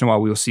 Every once in a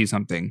while we'll see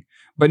something,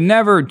 but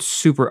never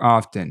super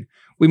often.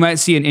 We might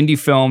see an indie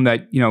film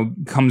that,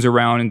 comes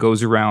around and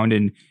goes around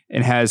and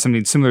has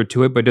something similar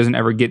to it, but doesn't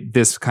ever get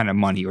this kind of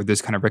money or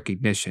this kind of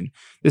recognition.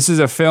 This is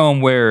a film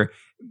where,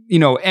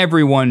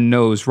 everyone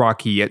knows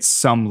Rocky at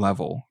some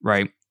level,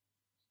 right?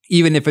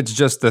 Even if it's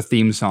just the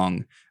theme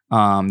song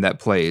that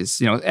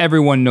plays,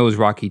 everyone knows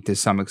Rocky to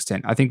some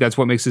extent. I think that's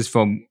what makes this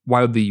film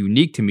wildly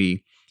unique to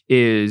me,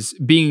 is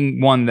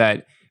being one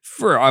that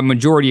for a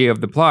majority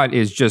of the plot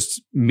is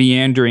just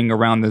meandering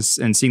around this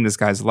and seeing this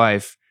guy's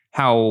life,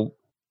 how,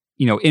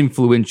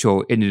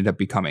 influential it ended up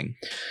becoming.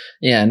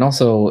 Yeah. And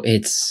also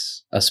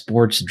it's a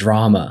sports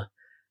drama.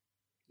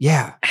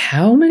 Yeah.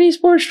 How many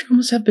sports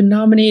dramas have been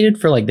nominated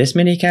for like this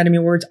many Academy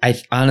Awards? I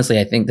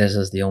think this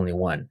is the only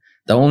one.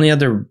 The only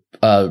other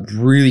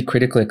really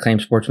critically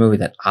acclaimed sports movie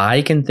that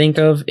I can think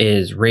of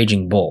is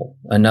Raging Bull,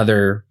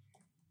 another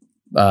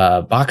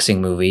boxing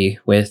movie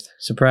with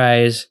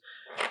surprise.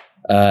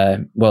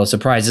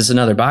 Surprise, it's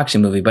another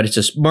boxing movie, but it's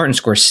a Martin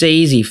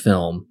Scorsese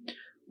film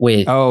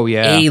with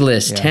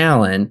A-list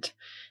talent,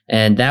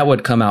 and that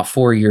would come out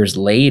 4 years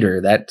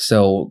later.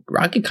 So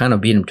Rocky kind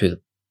of beat him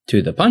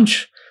to the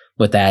punch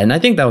with that, and I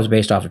think that was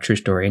based off a true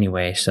story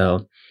anyway.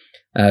 So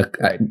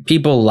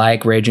people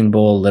like Raging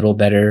Bull a little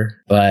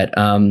better, but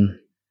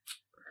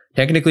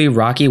technically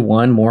Rocky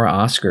won more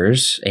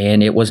Oscars,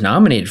 and it was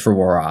nominated for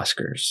more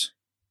Oscars.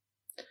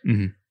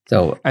 Mm-hmm.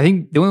 So I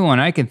think the only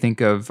one I can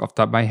think of off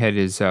the top of my head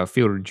is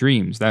Field of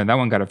Dreams. That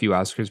one got a few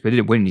Oscars, but it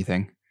didn't win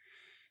anything.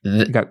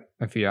 It got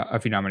a few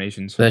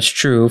nominations. That's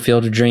true.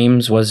 Field of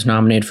Dreams was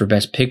nominated for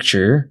Best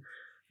Picture,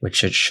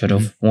 which it should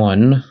have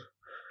won.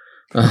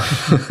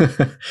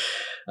 Yeah,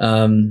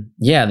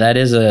 that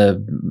is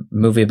a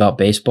movie about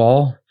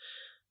baseball.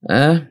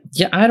 Yeah,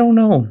 I don't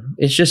know.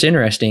 It's just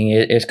interesting.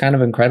 It's kind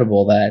of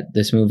incredible that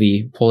this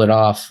movie pulled it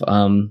off.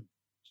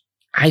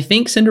 I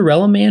think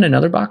Cinderella Man,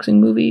 another boxing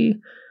movie.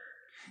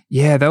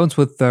 Yeah, that one's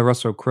with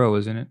Russell Crowe,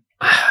 isn't it?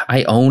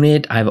 I own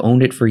it. I've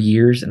owned it for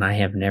years, and I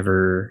have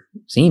never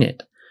seen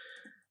it.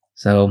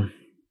 So,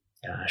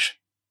 gosh.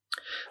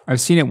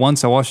 I've seen it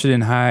once. I watched it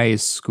in high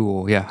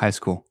school. Yeah, high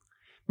school.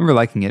 I remember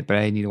liking it, but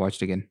I need to watch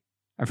it again.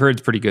 I've heard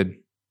it's pretty good.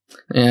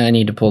 Yeah, I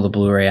need to pull the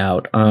Blu-ray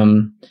out.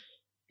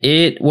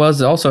 It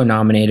was also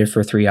nominated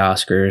for 3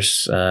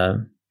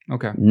 Oscars.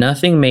 Okay.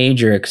 Nothing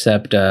major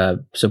except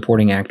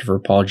supporting actor for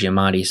Paul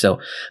Giamatti. So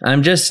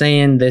I'm just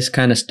saying this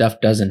kind of stuff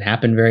doesn't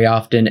happen very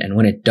often. And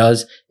when it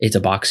does, it's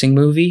a boxing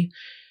movie.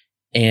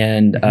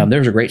 And there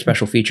was a great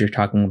special feature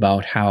talking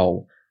about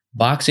how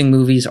boxing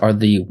movies are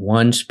the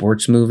one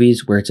sports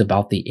movies where it's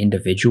about the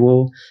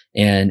individual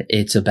and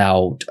it's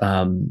about,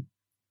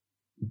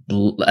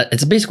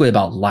 it's basically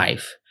about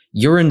life.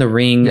 You're in the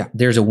ring. Yeah.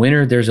 There's a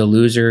winner. There's a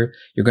loser.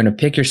 You're going to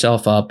pick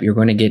yourself up. You're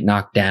going to get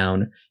knocked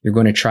down. You're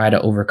going to try to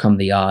overcome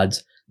the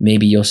odds.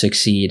 Maybe you'll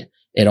succeed.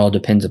 It all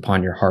depends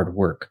upon your hard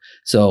work.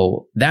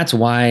 So that's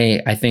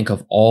why I think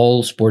of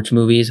all sports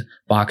movies,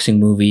 boxing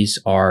movies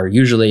are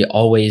usually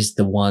always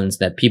the ones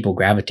that people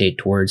gravitate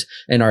towards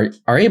and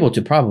are able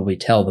to probably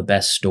tell the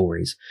best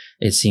stories,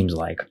 it seems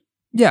like.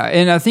 Yeah,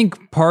 and I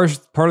think part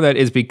of that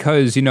is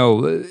because,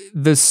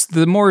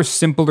 the more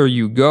simpler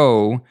you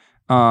go,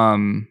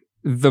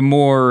 the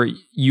more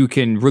you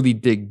can really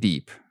dig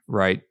deep,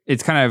 right?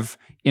 It's kind of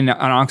an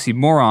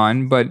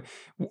oxymoron, but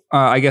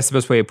I guess the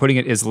best way of putting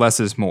it is less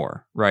is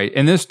more, right?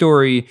 And this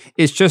story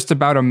is just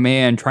about a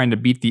man trying to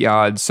beat the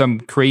odds, some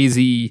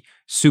crazy,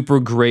 super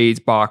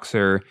great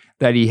boxer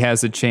that he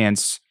has a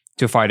chance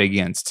to fight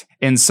against.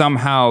 And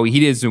somehow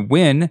he doesn't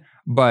win,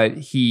 but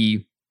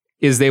he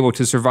is able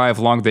to survive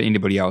longer than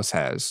anybody else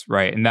has,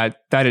 right? And that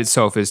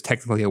itself is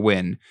technically a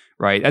win,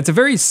 right? That's a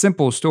very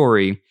simple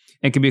story.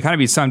 And can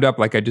be summed up,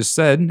 like I just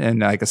said, in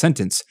like a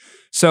sentence.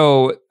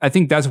 So I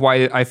think that's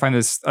why I find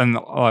this, and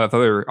a lot of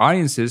other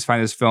audiences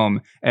find this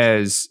film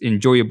as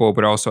enjoyable,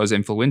 but also as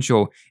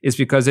influential, is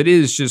because it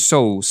is just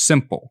so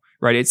simple,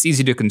 right? It's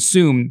easy to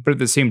consume, but at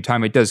the same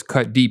time, it does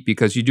cut deep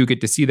because you do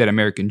get to see that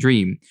American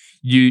dream.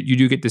 You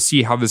do get to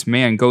see how this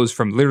man goes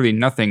from literally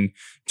nothing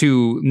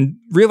to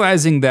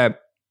realizing that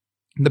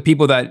the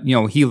people that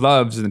he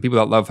loves and the people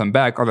that love him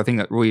back are the thing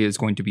that really is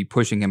going to be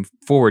pushing him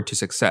forward to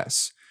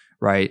success,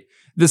 right?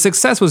 The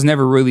success was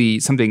never really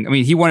something. I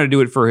mean, he wanted to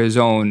do it for his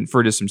own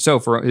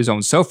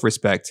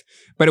self-respect,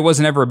 but it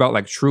wasn't ever about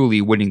like truly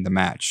winning the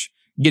match.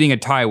 Getting a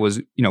tie was,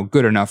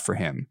 good enough for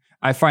him.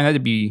 I find that to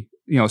be,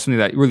 something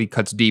that really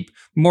cuts deep,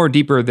 more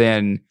deeper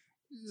than,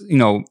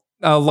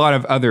 a lot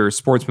of other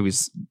sports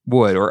movies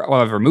would, or a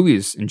lot of other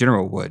movies in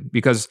general would,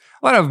 because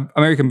a lot of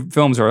American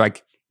films are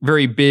like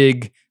very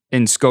big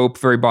in scope,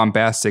 very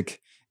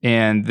bombastic,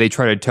 and they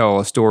try to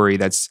tell a story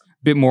that's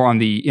bit more on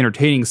the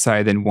entertaining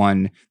side than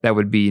one that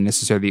would be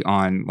necessarily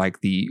on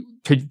like the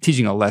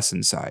teaching a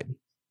lesson side.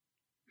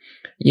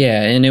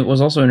 Yeah, and it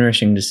was also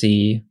interesting to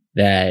see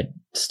that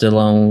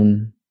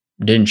Stallone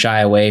didn't shy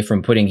away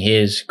from putting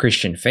his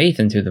Christian faith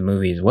into the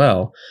movie as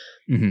well.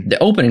 Mm-hmm.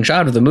 The opening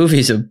shot of the movie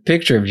is a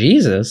picture of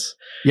Jesus.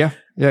 Yeah,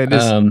 it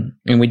is.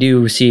 And we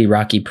do see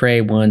Rocky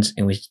pray once,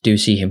 and we do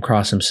see him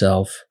cross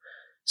himself.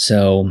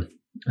 So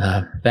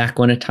back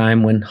when a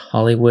time when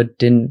Hollywood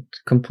didn't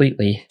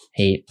completely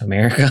hate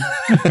America.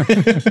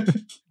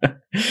 But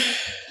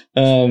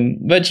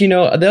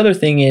the other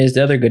thing is,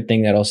 the other good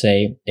thing that I'll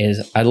say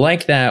is I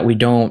like that we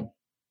don't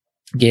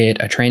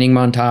get a training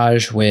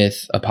montage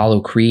with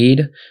Apollo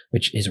Creed,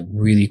 which is a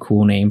really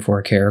cool name for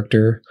a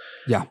character.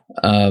 Yeah.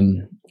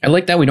 I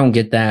like that we don't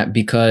get that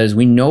because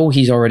we know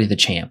he's already the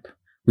champ.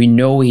 We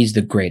know he's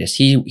the greatest.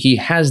 He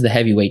has the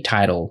heavyweight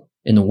title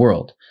in the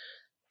world.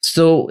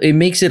 So it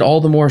makes it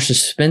all the more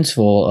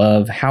suspenseful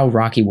of how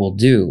Rocky will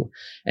do.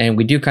 And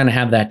we do kind of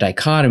have that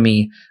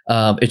dichotomy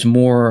of it's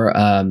more,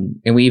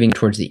 and we even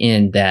towards the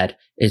end that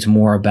it's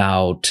more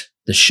about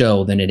the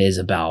show than it is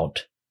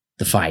about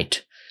the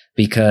fight.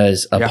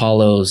 Because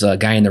Apollo's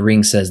guy in the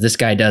ring says, this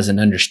guy doesn't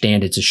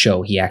understand it's a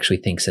show. He actually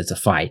thinks it's a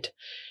fight.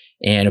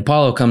 And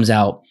Apollo comes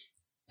out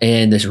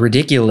in this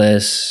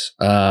ridiculous,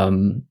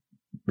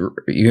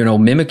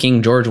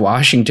 mimicking George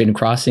Washington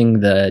crossing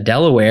the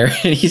Delaware,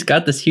 and he's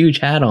got this huge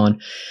hat on,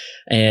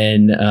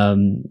 and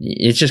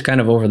it's just kind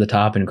of over the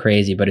top and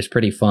crazy, but it's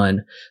pretty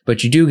fun.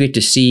 But you do get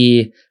to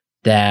see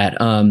that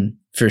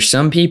for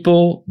some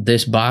people,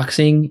 this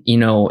boxing,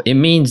 it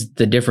means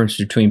the difference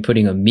between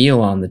putting a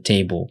meal on the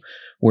table,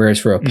 whereas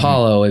for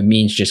Apollo, it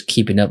means just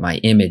keeping up my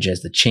image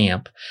as the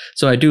champ.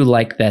 So I do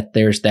like that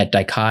there's that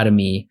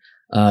dichotomy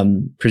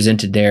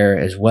presented there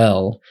as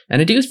well.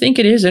 And I do think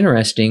it is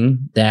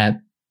interesting that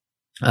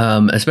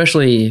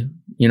Especially,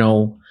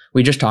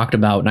 we just talked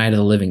about Night of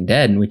the Living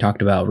Dead, and we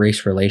talked about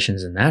race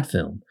relations in that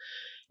film.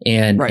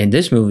 And in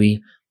this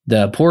movie,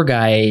 the poor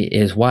guy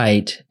is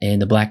white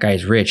and the black guy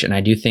is rich. And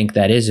I do think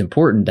that is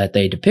important that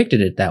they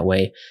depicted it that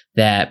way,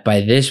 that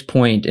by this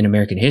point in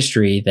American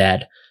history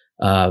that,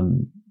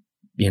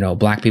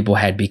 black people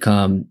had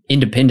become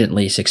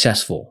independently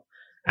successful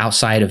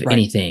outside of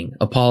anything.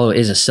 Apollo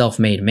is a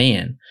self-made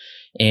man.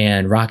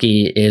 And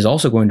Rocky is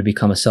also going to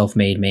become a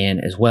self-made man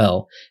as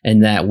well.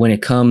 And that when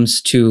it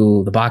comes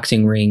to the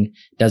boxing ring,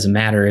 it doesn't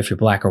matter if you're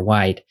black or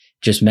white, it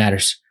just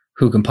matters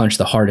who can punch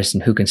the hardest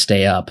and who can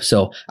stay up.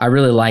 So I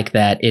really like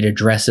that it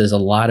addresses a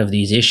lot of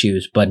these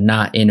issues, but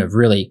not in a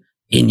really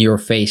in your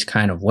face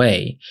kind of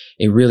way.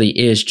 It really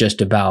is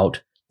just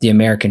about the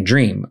American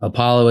dream.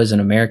 Apollo is an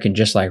American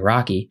just like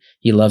Rocky.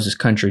 He loves his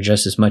country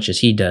just as much as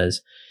he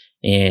does.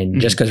 And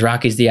just because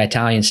Rocky's the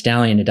Italian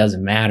stallion, it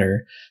doesn't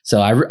matter.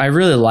 So I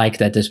really like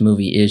that this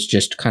movie is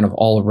just kind of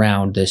all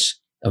around this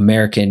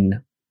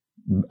American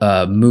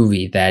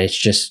movie, that it's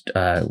just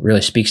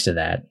really speaks to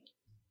that.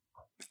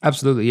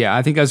 Absolutely. Yeah.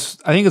 I think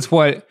it's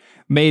what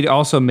made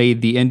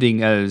the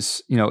ending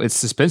as,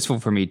 it's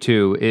suspenseful for me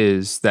too,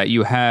 is that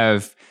you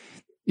have,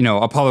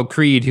 Apollo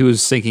Creed, who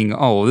was thinking,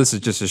 oh, this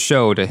is just a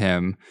show to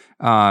him.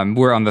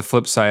 We're on the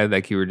flip side,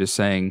 like you were just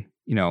saying,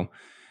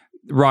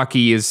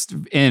 Rocky is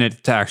in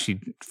it to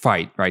actually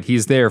fight, right?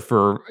 He's there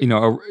for,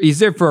 he's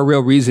there for a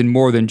real reason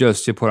more than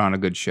just to put on a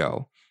good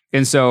show.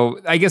 And so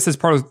I guess that's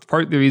part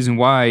of the reason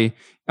why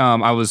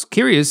I was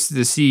curious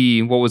to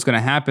see what was going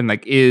to happen.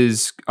 Like,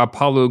 is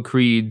Apollo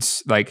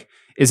Creed's,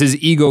 is his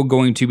ego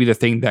going to be the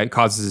thing that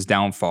causes his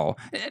downfall?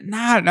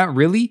 Not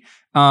really.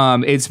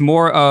 It's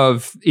more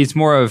of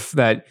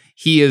that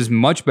he is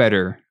much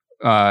better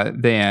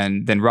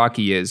than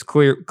Rocky is,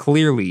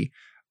 clearly.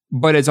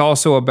 But it's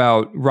also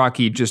about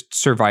Rocky just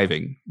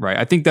surviving, right?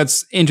 I think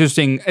that's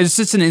interesting. It's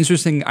just an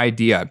interesting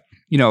idea,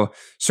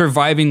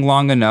 surviving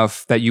long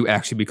enough that you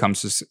actually become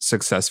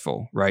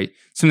successful, right?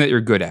 Something that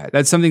you're good at.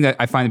 That's something that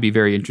I find to be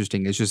very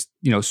interesting. Is just,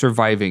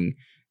 surviving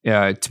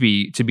to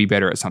be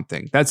better at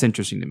something. That's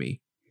interesting to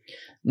me.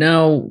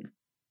 Now,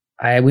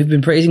 we've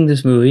been praising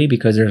this movie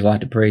because there's a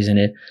lot to praise in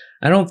it.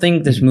 I don't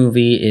think this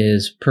movie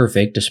is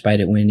perfect,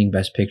 despite it winning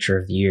Best Picture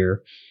of the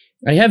Year.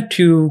 I have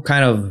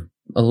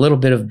a little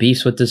bit of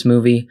beefs with this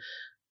movie.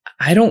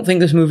 I don't think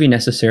this movie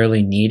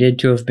necessarily needed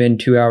to have been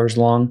 2 hours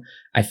long.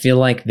 I feel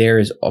like there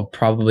is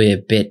probably a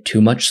bit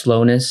too much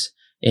slowness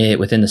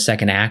within the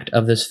second act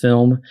of this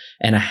film.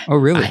 And oh,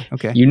 really?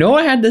 Okay.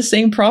 I had the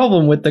same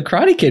problem with the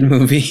Karate Kid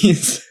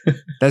movies.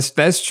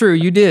 That's true.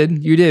 You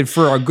did.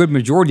 For a good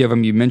majority of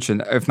them, you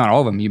mentioned, if not all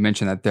of them, you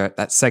mentioned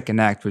that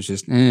second act was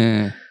just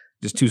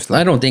too slow.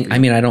 I don't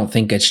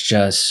think it's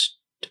just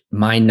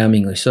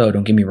mind-numbingly so.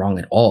 Don't get me wrong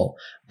at all.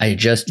 I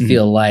just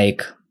feel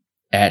like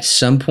at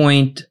some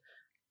point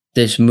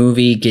this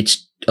movie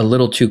gets a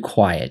little too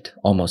quiet,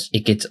 almost.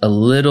 It gets a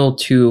little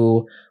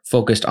too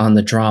focused on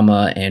the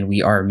drama, and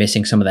we are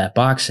missing some of that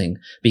boxing,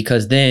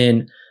 because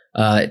then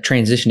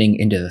transitioning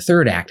into the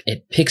third act,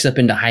 it picks up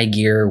into high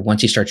gear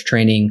once he starts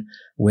training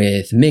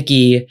with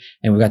Mickey,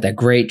 and we've got that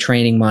great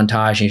training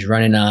montage. He's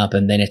running up,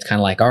 and then it's kind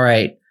of like, all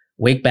right,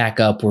 wake back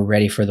up. We're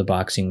ready for the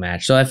boxing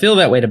match. So I feel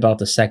that way about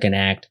the second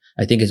act.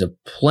 I think it's a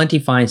plenty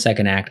fine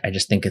second act. I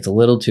just think it's a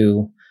little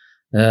too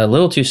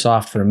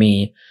soft for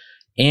me.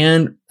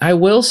 And I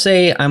will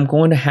say I'm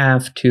going to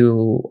have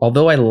to,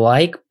 although I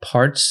like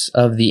parts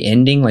of the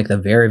ending, like the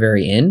very,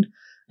 very end,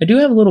 I do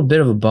have a little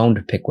bit of a bone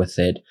to pick with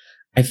it.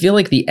 I feel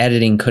like the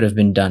editing could have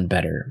been done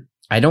better.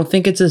 I don't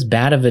think it's as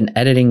bad of an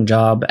editing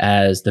job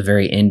as the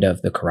very end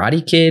of The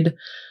Karate Kid.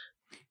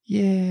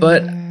 Yeah.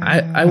 But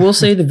I will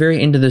say the very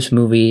end of this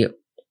movie,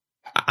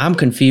 I'm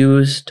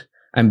confused.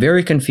 I'm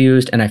very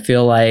confused, and I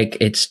feel like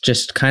it's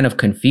just kind of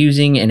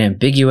confusing and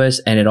ambiguous,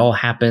 and it all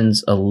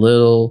happens a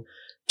little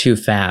too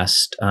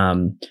fast.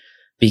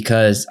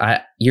 Because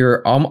I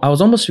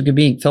was almost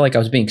felt like I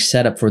was being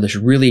set up for this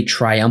really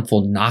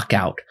triumphal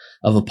knockout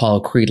of Apollo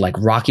Creed, like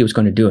Rocky was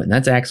going to do it, and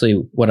that's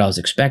actually what I was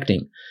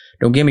expecting.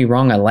 Don't get me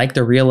wrong, I like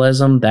the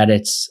realism that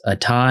it's a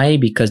tie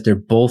because they're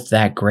both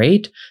that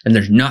great, and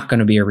there's not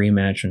going to be a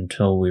rematch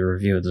until we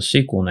review the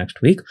sequel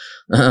next week.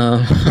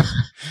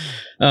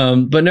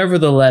 But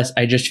nevertheless,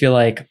 I just feel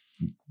like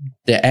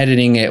the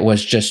editing, it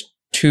was just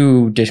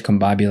too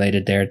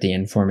discombobulated there at the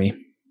end for me.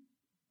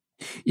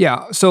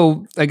 Yeah,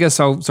 so I guess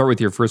I'll start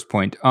with your first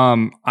point.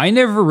 I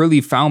never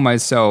really found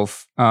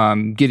myself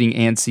getting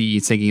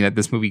antsy thinking that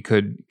this movie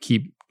could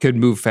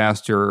move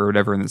faster or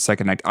whatever in the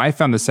second act. I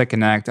found the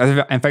second act,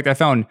 in fact, I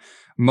found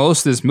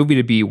most of this movie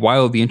to be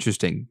wildly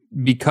interesting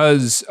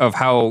because of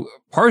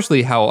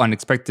partially how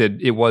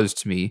unexpected it was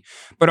to me,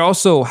 but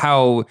also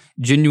how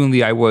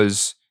genuinely I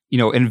was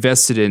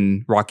invested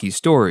in Rocky's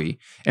story.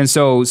 And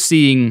so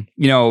seeing,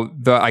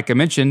 like I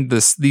mentioned,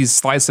 these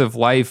slice of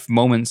life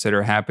moments that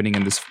are happening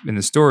in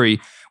the story,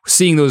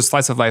 seeing those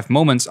slice of life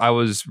moments, I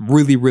was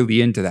really,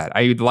 really into that.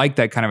 I like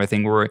that kind of a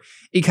thing where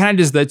it kind of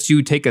just lets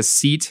you take a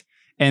seat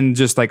and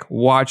just like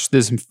watch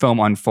this film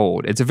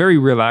unfold. It's a very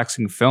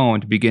relaxing film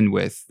to begin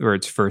with, or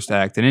its first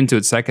act and into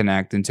its second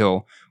act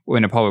until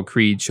when Apollo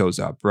Creed shows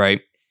up,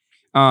 right?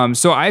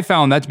 So I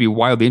found that to be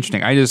wildly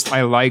interesting.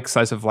 I like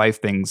slice of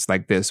life things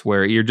like this,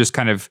 where you're just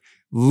kind of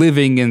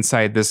living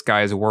inside this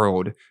guy's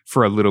world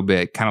for a little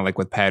bit, kind of like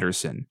with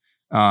Patterson.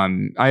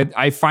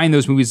 I find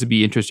those movies to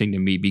be interesting to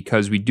me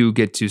because we do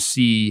get to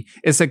see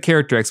it's a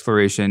character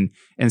exploration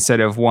instead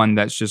of one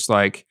that's just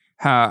like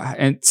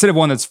instead of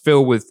one that's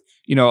filled with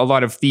a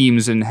lot of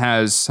themes and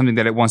has something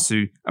that a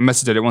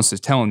message that it wants to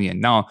tell in the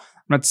end. Now,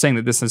 I'm not saying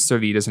that this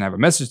necessarily doesn't have a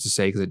message to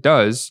say, because it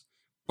does,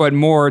 but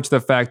more to the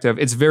fact of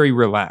it's very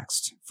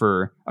relaxed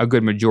for a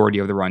good majority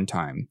of the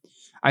runtime.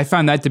 I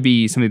found that to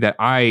be something that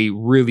I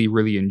really,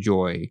 really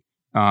enjoy.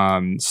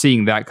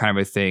 Seeing that kind of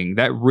a thing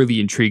that really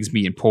intrigues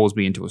me and pulls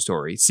me into a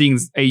story. Seeing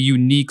a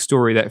unique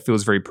story that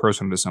feels very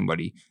personal to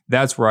somebody.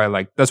 That's what I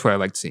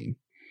liked seeing.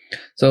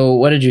 So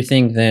what did you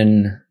think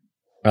then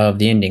of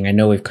the ending? I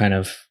know we've kind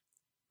of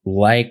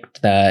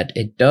liked that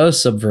it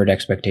does subvert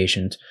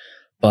expectations,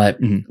 but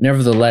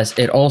nevertheless,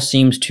 it all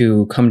seems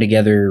to come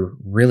together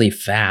really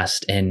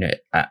fast. And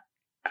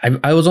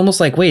I was almost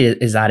like, wait,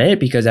 is that it?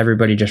 Because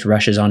everybody just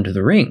rushes onto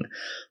the ring.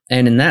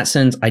 And in that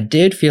sense, I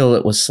did feel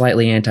it was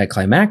slightly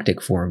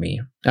anticlimactic for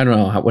me. I don't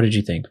know. What did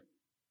you think?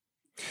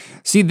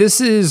 See, this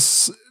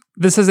is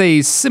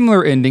a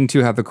similar ending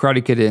to how the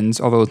Karate Kid ends,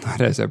 although not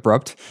as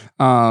abrupt.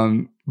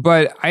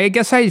 But I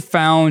guess I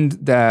found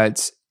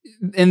that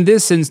in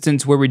this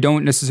instance, where we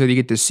don't necessarily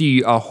get to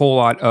see a whole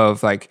lot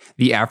of like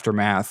the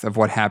aftermath of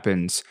what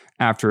happens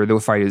after the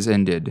fight is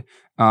ended,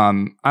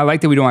 I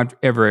like that we don't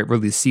ever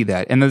really see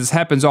that. And this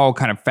happens all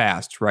kind of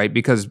fast, right?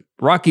 Because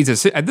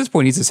Rocky's, at this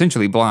point, he's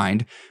essentially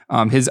blind.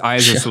 His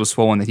eyes are so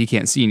swollen that he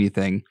can't see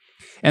anything.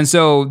 And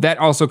so that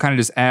also kind of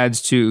just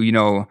adds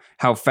to,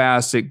 how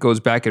fast it goes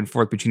back and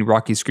forth between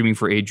Rocky screaming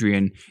for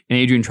Adrian and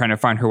Adrian trying to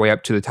find her way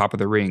up to the top of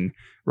the ring,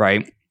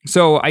 right?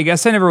 So I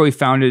guess I never really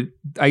found it.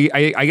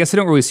 I guess I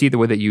don't really see it the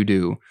way that you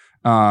do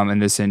in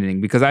this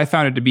ending, because I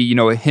found it to be,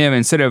 him,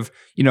 instead of,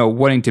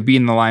 wanting to be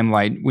in the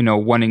limelight,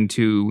 wanting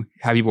to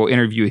have people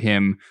interview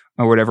him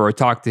or whatever, or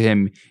talk to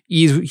him,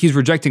 he's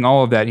rejecting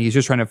all of that. And he's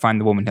just trying to find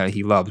the woman that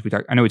he loves.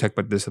 I know we talked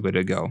about this a bit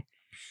ago.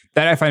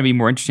 That I find to be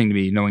more interesting to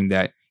me, knowing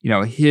that,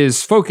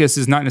 his focus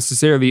is not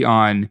necessarily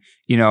on,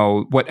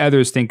 what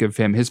others think of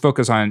him. His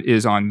focus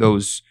is on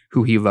those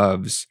who he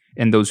loves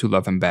and those who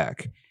love him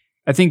back.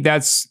 I think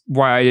that's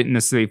why I didn't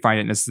necessarily find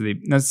it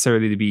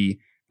necessarily to be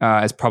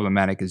as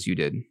problematic as you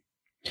did.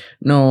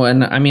 No,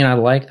 and I mean, I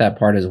like that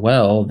part as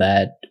well,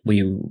 that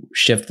we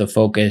shift the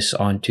focus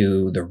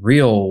onto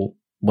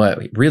what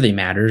really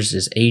matters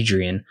is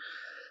Adrian.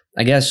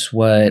 I guess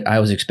what I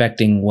was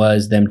expecting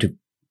was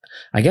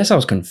I guess I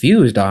was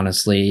confused,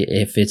 honestly,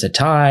 if it's a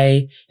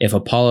tie, if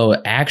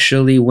Apollo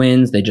actually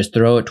wins, they just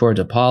throw it towards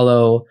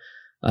Apollo.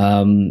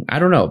 I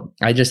don't know.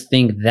 I just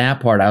think that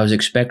part I was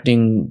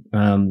expecting,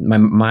 my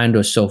mind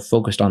was so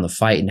focused on the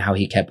fight and how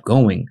he kept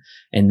going.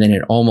 And then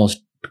it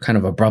almost kind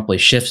of abruptly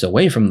shifts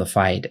away from the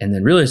fight and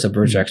then really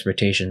subverts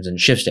expectations and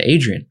shifts to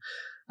Adrian.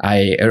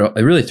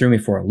 It really threw me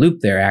for a loop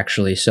there,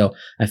 actually. So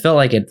I felt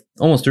like it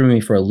almost threw me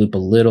for a loop a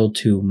little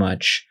too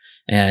much.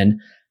 And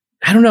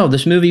I don't know,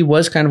 this movie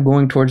was kind of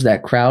going towards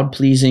that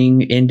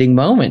crowd-pleasing ending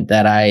moment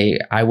that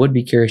I would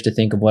be curious to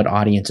think of what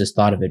audiences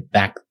thought of it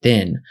back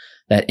then,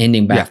 that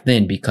ending back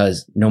then,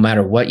 because no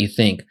matter what you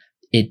think,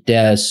 it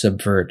does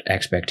subvert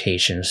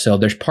expectations. So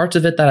there's parts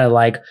of it that I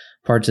like,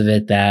 parts of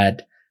it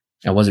that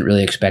I wasn't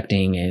really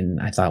expecting,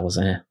 and I thought was,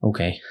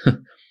 okay.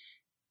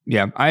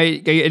 Yeah, I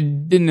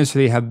didn't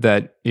necessarily have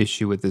that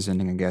issue with this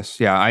ending, I guess.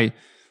 Yeah, I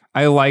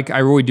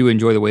really do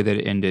enjoy the way that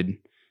it ended.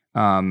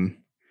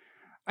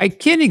 I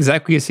can't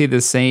exactly say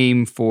the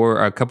same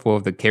for a couple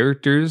of the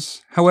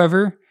characters,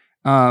 however.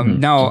 Now,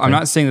 okay. I'm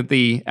not saying that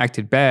they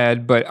acted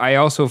bad, but I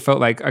also felt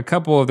like a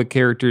couple of the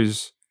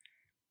characters,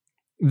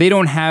 they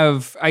don't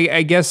have,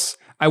 I guess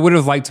I would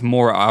have liked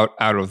more out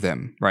of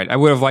them, right? I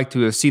would have liked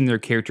to have seen their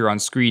character on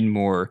screen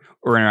more,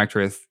 or interact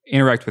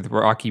with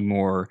Rocky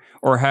more,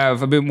 or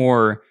have a bit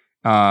more,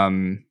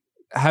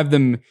 have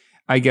them,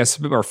 I guess,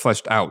 a bit more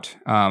fleshed out.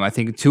 I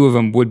think two of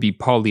them would be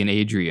Paulie and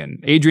Adrian.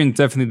 Adrian's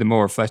definitely the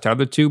more fleshed out of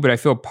the two, but I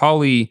feel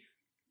Paulie,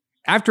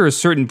 after a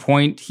certain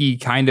point, he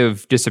kind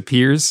of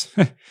disappears.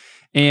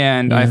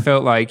 And I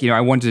felt like, I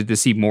wanted to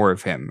see more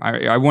of him.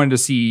 I wanted to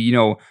see,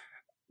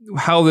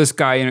 how this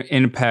guy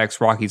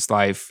impacts Rocky's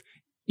life,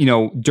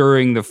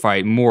 during the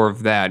fight, more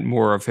of that,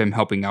 more of him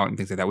helping out and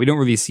things like that. We don't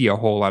really see a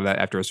whole lot of that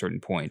after a certain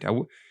point. I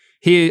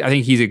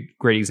think he's a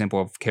great example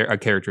of a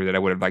character that I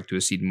would have liked to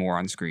have seen more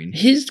on screen.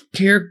 His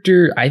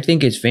character, I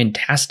think, is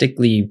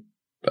fantastically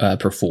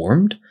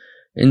performed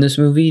in this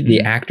movie. The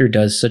actor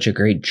does such a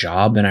great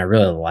job, and I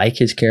really like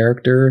his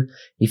character.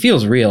 He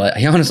feels real.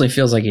 He honestly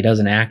feels like he's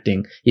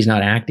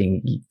not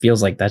acting. He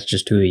feels like that's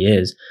just who he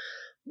is.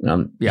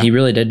 He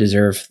really did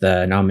deserve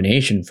the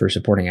nomination for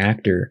supporting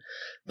actor.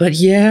 But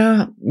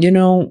yeah,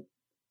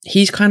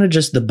 he's kind of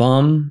just the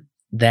bum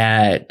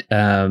that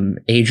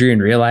Adrian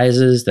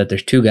realizes that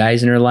there's two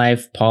guys in her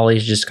life.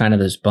 Paulie's just kind of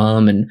this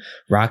bum, and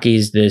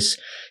Rocky's this.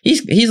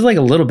 He's like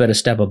a little bit a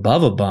step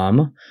above a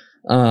bum.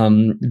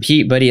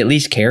 But he at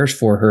least cares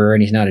for her,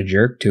 and he's not a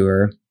jerk to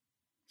her.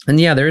 And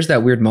yeah, there's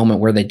that weird moment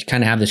where they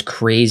kind of have this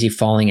crazy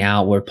falling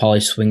out where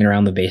Paulie's swinging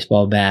around the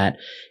baseball bat.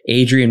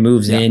 Adrian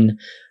moves in.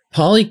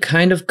 Paulie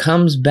kind of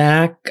comes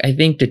back, I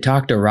think, to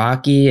talk to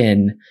Rocky,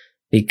 and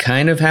they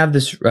kind of have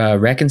this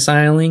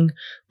reconciling.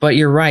 But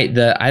you're right.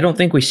 I don't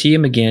think we see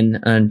him again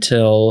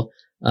until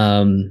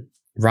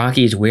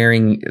Rocky's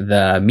wearing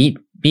the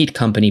meat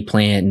company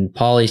plant, and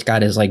Paulie's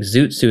got his like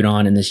zoot suit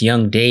on and this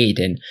young date,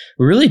 and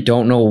we really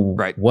don't know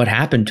what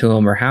happened to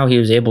him or how he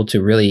was able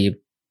to really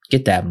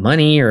get that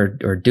money or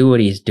do what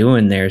he's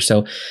doing there.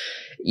 So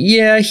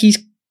yeah,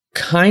 he's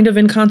kind of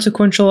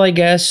inconsequential, I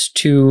guess,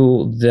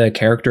 to the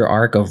character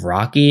arc of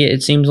Rocky.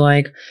 It seems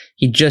like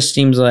he just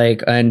seems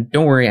like, and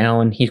don't worry,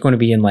 Alan, he's going to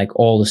be in like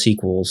all the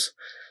sequels.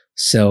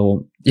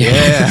 So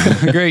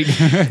yeah, great.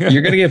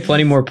 You're going to get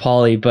plenty more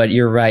Paulie, but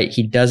you're right.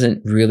 He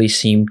doesn't really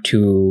seem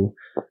to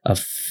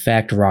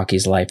affect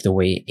Rocky's life the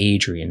way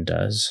Adrian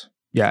does.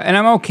 Yeah, and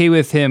I'm okay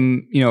with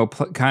him,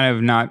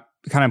 kind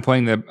of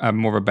playing the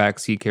more of a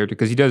backseat character,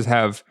 because he does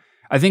have,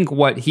 I think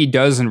what he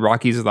does in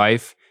Rocky's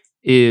life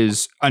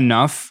is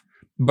enough,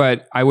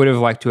 but I would have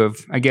liked to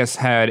have, I guess,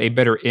 had a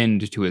better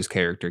end to his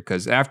character,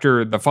 because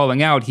after the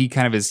falling out, he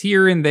kind of is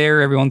here and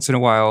there every once in a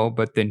while,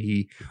 but then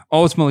he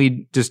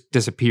ultimately just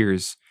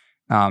disappears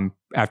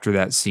after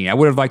that scene. I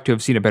would have liked to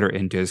have seen a better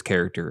end to his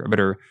character, a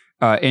better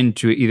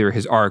into either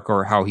his arc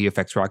or how he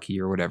affects Rocky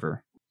or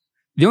whatever.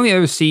 The only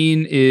other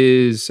scene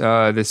is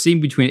the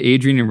scene between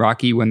Adrian and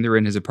Rocky when they're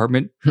in his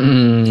apartment. I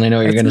know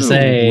what you're going to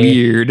say.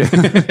 Weird.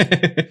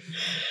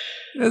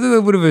 That's a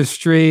little bit of a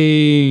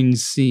strange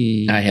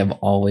scene. I have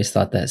always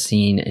thought that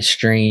scene is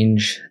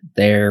strange.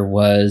 There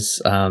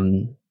was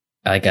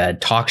like a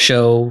talk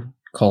show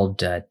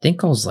called, I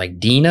think it was like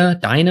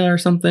Dinah or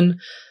something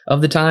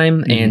of the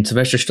time. Mm-hmm. And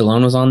Sylvester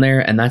Stallone was on there.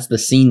 And that's the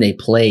scene they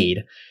played.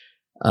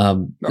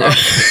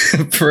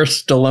 For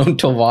Stallone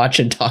to watch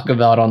and talk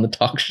about on the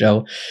talk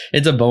show.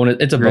 It's a bonus.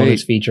 It's a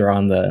bonus feature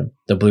on the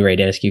Blu-ray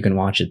disc. You can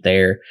watch it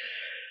there.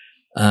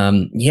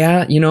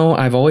 Yeah,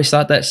 I've always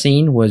thought that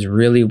scene was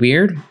really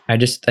weird. I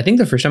think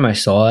the first time I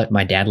saw it,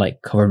 my dad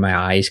like covered my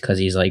eyes because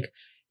he's like,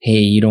 "Hey,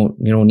 you don't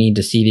need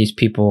to see these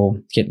people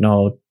getting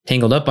all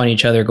tangled up on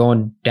each other,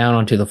 going down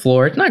onto the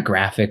floor." It's not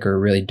graphic or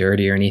really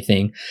dirty or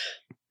anything.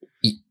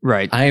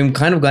 Right. I am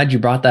kind of glad you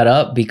brought that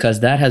up, because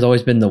that has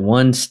always been the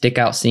one stick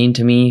out scene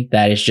to me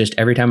that is just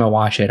every time I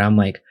watch it, I'm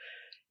like,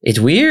 it's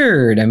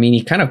weird. I mean,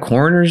 he kind of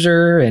corners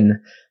her and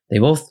they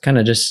both kind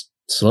of just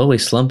slowly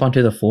slump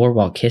onto the floor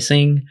while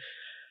kissing.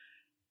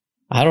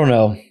 I don't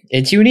know.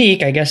 It's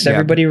unique. I guess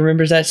everybody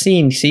remembers that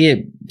scene. See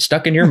it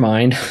stuck in your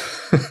mind.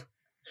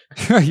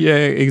 Yeah,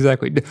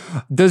 exactly.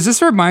 Does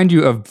this remind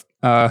you of,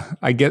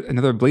 I get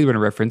another Blade Runner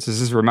reference. Does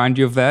this remind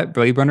you of that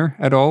Blade Runner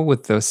at all,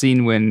 with the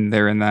scene when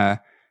they're in the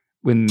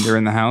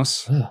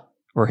house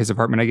or his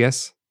apartment, I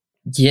guess?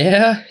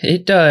 Yeah,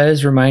 it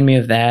does remind me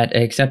of that,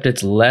 except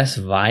it's less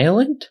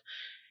violent.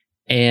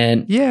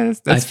 And yeah,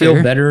 that's I feel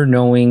fair. better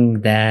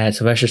knowing that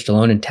Sylvester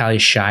Stallone and Talia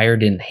Shire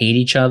didn't hate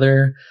each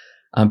other.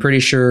 I'm pretty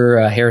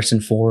sure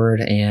Harrison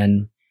Ford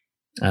and,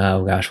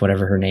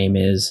 whatever her name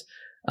is,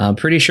 I'm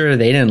pretty sure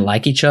they didn't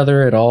like each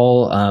other at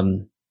all.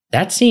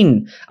 That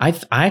scene, I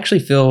actually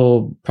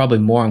feel probably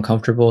more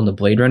uncomfortable in the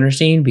Blade Runner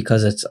scene,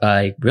 because it's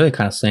really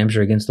kind of slams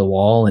her against the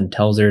wall and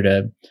tells her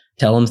to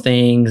tell him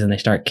things, and they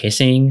start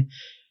kissing.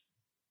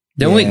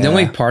 The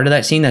only part of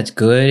that scene that's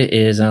good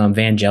is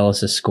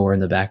Vangelis' score in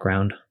the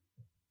background.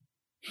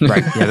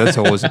 Right. Yeah, that's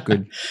always a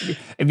good.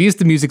 At least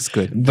the music's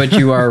good. But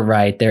you are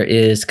right. There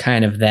is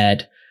kind of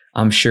that.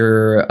 I'm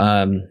sure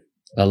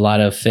a lot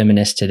of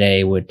feminists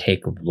today would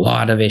take a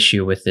lot of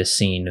issue with this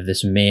scene of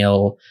this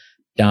male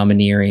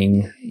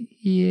domineering.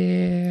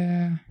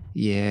 Yeah.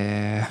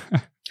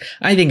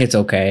 I think it's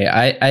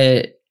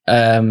okay.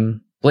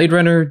 Blade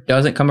Runner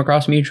doesn't come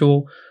across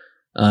mutual.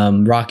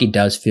 Rocky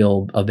does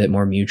feel a bit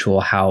more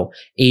mutual. How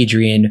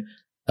Adrian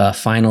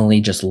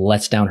finally just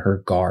lets down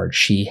her guard.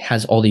 She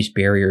has all these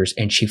barriers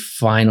and she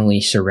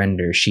finally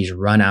surrenders. She's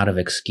run out of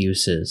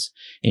excuses,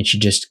 and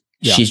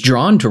she's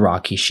drawn to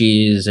Rocky.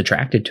 She's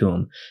attracted to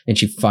him, and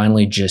she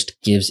finally just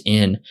gives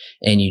in.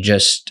 And you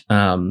just,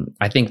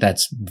 I think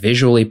that's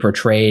visually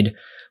portrayed,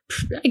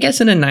 I guess,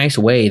 in a nice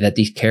way, that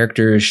these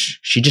characters,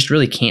 she just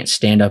really can't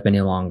stand up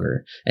any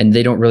longer, and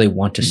they don't really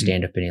want to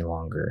stand up any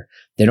longer.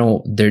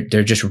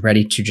 They're just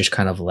ready to just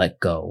kind of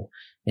let go.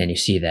 And you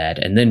see that.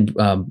 And then,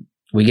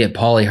 we get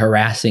Paulie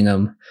harassing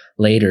him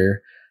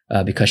later,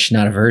 because she's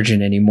not a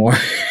virgin anymore.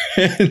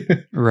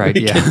 Right.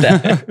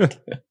 Yeah.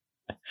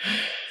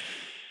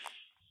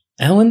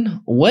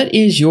 Alan, what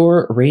is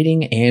your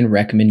rating and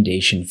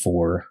recommendation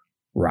for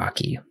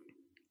Rocky?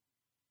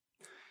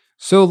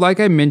 So, like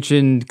I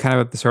mentioned kind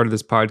of at the start of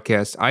this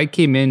podcast, I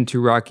came into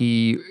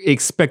Rocky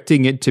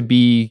expecting it to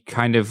be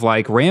kind of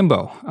like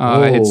Rambo.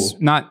 It's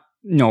not,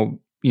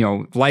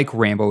 like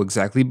Rambo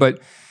exactly, but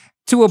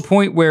to a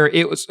point where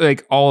it was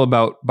like all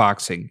about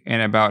boxing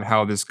and about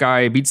how this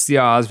guy beats the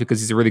odds because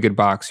he's a really good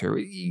boxer.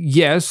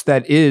 Yes,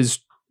 that is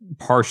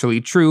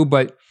partially true,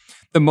 but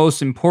the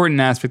most important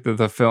aspect of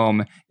the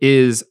film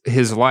is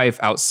his life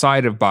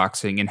outside of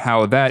boxing and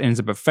how that ends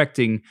up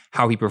affecting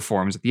how he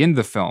performs at the end of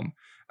the film.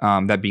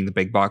 That being the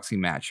big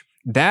boxing match.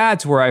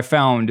 That's where I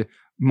found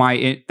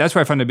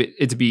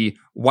it to be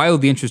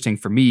wildly interesting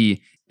for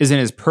me, is in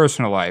his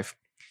personal life.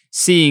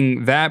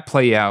 Seeing that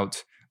play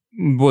out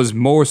was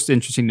most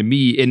interesting to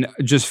me and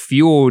just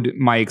fueled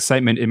my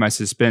excitement and my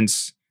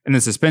suspense and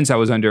the suspense I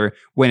was under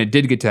when it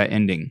did get to that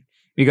ending.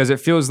 Because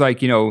it feels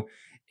like,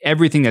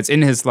 everything that's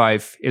in his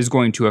life is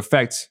going to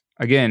affect,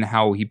 again,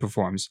 how he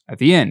performs at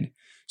the end.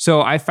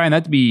 So I find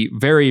that to be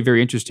very,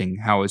 very interesting,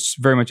 how it's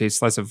very much a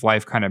slice of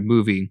life kind of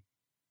movie,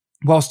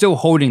 while still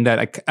holding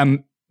that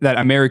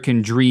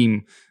American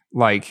dream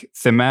like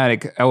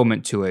thematic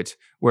element to it,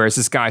 where it's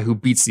this guy who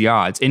beats the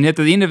odds. And at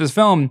the end of his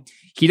film,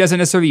 he doesn't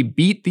necessarily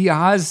beat the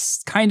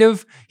odds, kind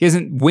of. He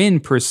doesn't win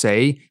per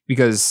se,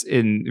 because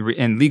in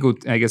legal,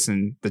 I guess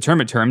in the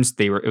tournament terms,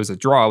 it was a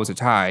draw, it was a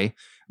tie.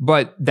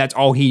 But that's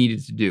all he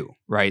needed to do,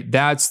 right?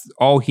 That's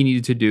all he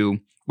needed to do,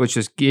 was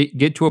just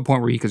get to a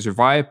point where he could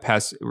survive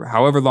past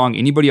however long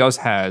anybody else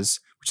has,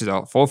 which is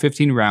a full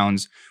 15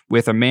 rounds,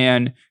 with a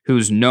man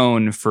who's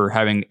known for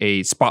having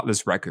a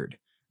spotless record.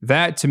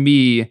 That, to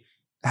me,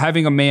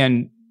 having a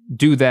man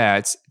do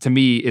that, to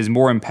me, is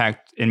more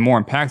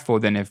impactful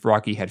than if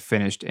Rocky had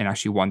finished and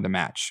actually won the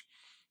match.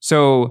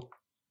 So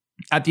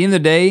at the end of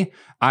the day,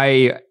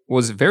 I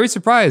was very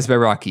surprised by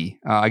Rocky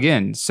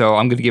again. So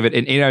I'm going to give it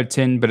an 8 out of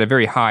 10, but a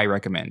very high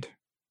recommend.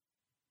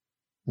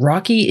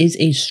 Rocky is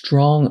a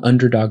strong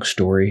underdog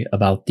story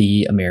about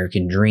the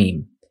American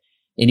dream.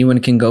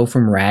 Anyone can go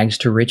from rags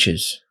to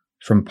riches,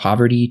 from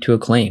poverty to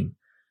acclaim,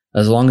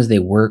 as long as they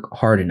work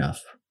hard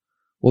enough.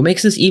 What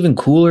makes this even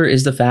cooler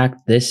is the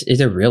fact this is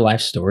a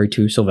real-life story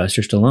to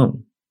Sylvester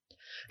Stallone.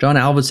 John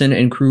Avildsen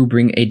and crew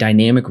bring a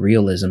dynamic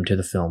realism to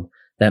the film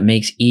that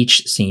makes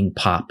each scene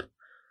pop.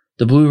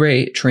 The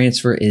Blu-ray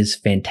transfer is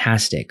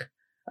fantastic.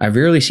 I've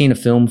rarely seen a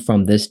film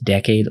from this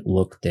decade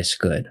look this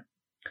good.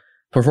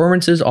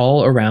 Performances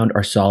all around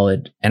are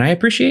solid, and I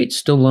appreciate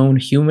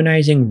Stallone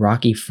humanizing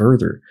Rocky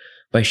further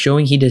by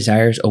showing he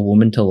desires a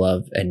woman to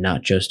love and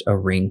not just a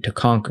ring to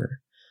conquer.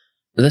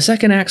 The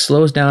second act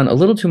slows down a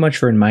little too much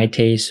for my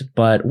taste,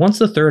 but once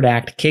the third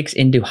act kicks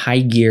into high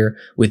gear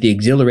with the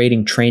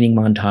exhilarating training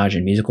montage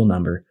and musical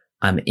number,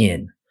 I'm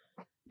in.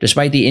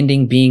 Despite the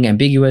ending being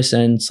ambiguous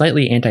and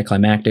slightly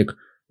anticlimactic,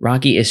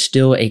 Rocky is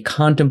still a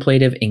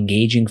contemplative,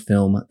 engaging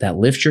film that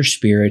lifts your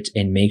spirits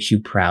and makes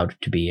you proud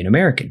to be an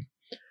American.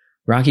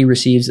 Rocky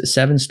receives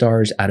 7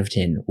 stars out of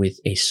 10 with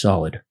a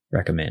solid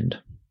recommend.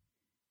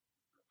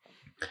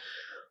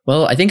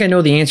 Well, I think I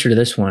know the answer to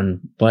this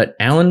one, but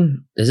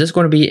Alan, is this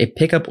going to be a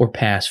pickup or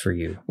pass for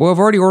you? Well, I've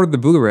already ordered the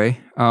Blu-ray.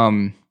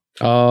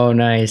 Oh,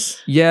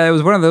 nice. Yeah, it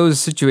was one of those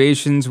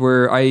situations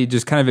where I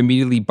just kind of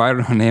immediately bought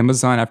it on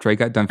Amazon after I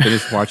got done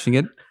finished watching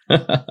it.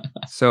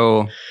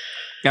 So,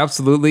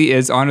 absolutely,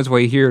 it's on its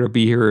way here. It'll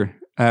be here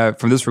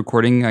from this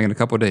recording in a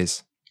couple of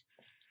days.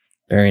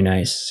 Very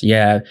nice.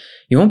 Yeah,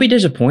 you won't be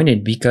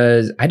disappointed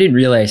because I didn't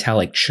realize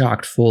how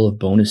chocked full of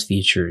bonus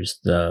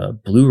features the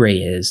Blu-ray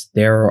is.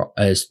 There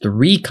is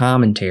 3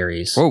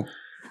 commentaries. Whoa.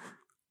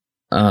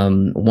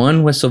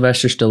 One with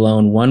Sylvester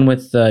Stallone, one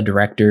with the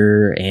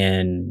director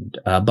and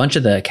a bunch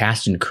of the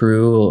cast and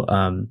crew,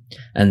 and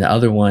the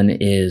other one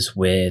is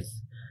with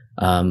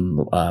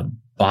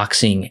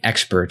boxing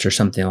experts or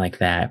something like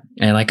that.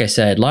 And like I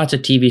said, lots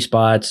of TV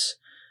spots,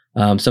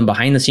 some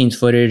behind the scenes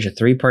footage, a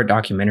 3-part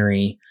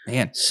documentary.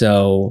 Man.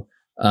 So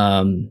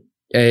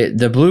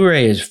the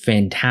Blu-ray is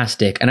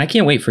fantastic, and I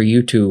can't wait for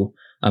you to,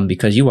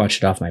 because you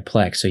watched it off my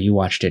Plex, so you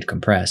watched it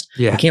compressed.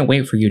 Yeah. I can't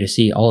wait for you to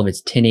see all of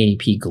its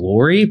 1080p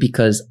glory,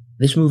 because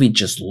this movie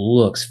just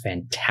looks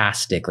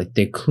fantastic.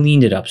 They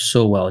cleaned it up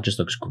so well. It just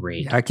looks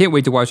great. Yeah, I can't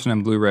wait to watch it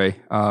on Blu-ray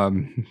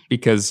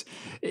because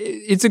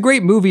it's a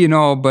great movie and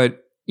all, but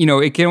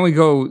it can only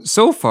go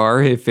so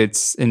far if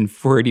it's in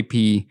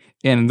 480p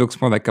and it looks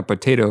more like a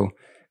potato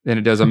than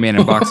it does a man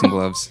in boxing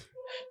gloves.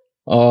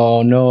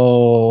 Oh,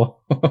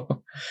 no.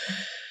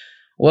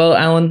 Well,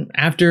 Alan,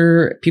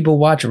 after people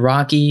watch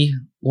Rocky,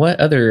 what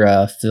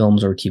other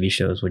films or TV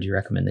shows would you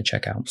recommend to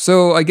check out?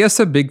 So I guess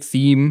a big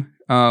theme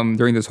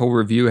during this whole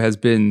review has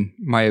been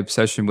my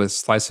obsession with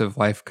slice of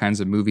life kinds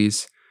of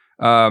movies.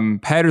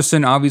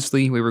 Patterson,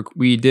 obviously,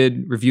 we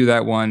did review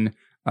that one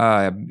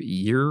a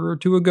year or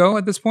 2 ago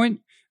at this point.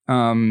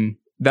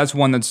 That's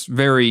one that's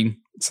very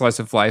slice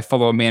of life,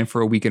 follow a man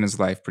for a week in his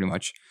life, pretty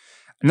much.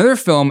 Another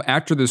film,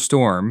 After the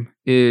Storm,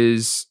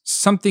 is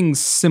something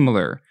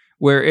similar,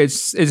 where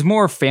it's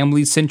more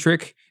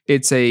family-centric.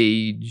 It's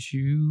a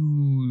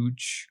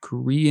huge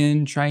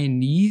Korean,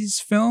 Chinese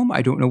film.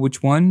 I don't know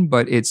which one,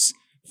 but it's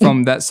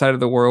from that side of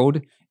the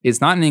world.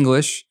 It's not in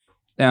English.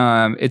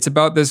 It's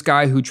about this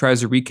guy who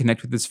tries to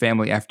reconnect with his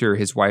family after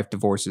his wife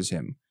divorces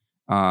him.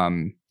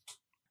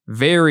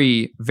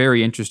 Very,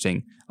 very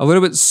interesting. A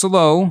little bit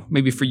slow,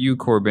 maybe for you,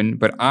 Corbin,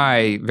 but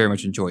I very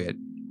much enjoy it.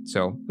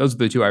 So those are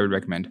the two I would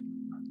recommend.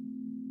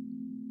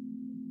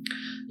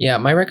 Yeah,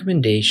 my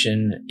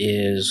recommendation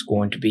is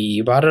going to be,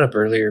 you brought it up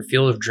earlier,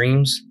 Field of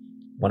Dreams,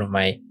 one of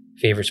my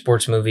favorite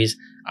sports movies.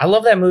 I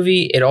love that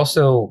movie. It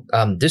also,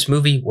 this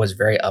movie was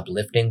very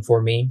uplifting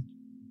for me.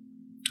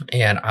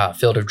 And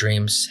Field of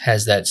Dreams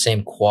has that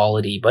same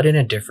quality, but in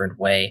a different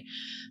way.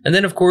 And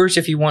then, of course,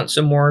 if you want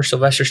some more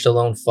Sylvester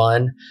Stallone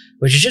fun,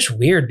 which is just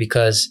weird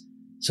because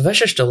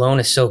Sylvester Stallone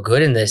is so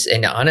good in this.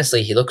 And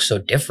honestly, he looks so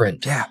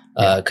different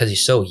because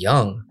he's so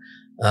young.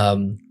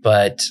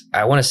 But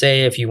I want to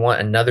say if you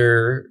want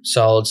another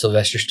solid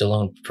Sylvester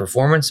Stallone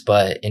performance,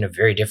 but in a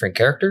very different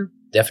character,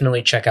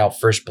 definitely check out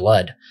First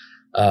Blood.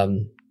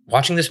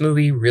 Watching this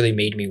movie really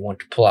made me want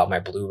to pull out my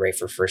Blu-ray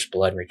for First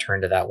Blood and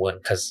return to that one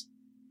because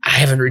I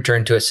haven't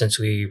returned to it since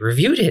we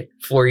reviewed it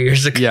 4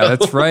 years ago. Yeah,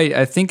 that's right.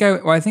 I think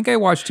I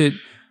watched it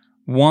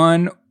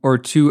one or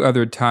two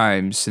other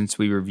times since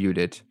we reviewed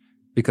it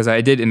because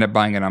I did end up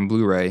buying it on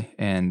Blu-ray,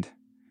 and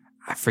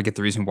I forget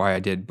the reason why I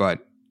did,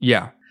 but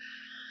yeah.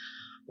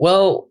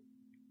 Well,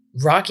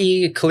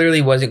 Rocky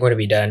clearly wasn't going to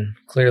be done.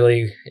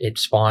 Clearly, it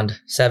spawned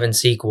 7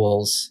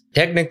 sequels.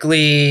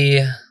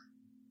 Technically,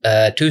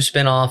 2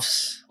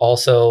 spin-offs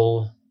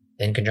also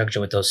in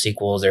conjunction with those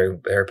sequels.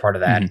 They're part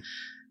of that. Mm-hmm.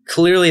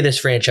 Clearly, this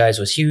franchise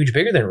was huge,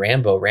 bigger than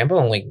Rambo. Rambo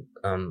only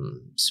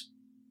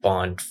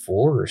spawned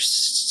 4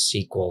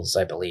 sequels,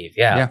 I believe.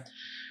 Yeah.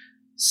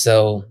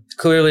 So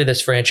clearly,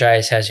 this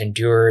franchise has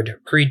endured.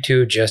 Creed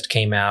 2 just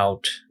came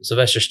out.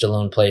 Sylvester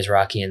Stallone plays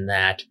Rocky in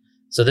that.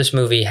 So this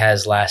movie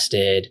has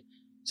lasted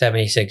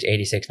 76,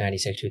 86,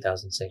 96,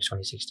 2006,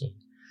 2016.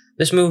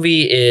 This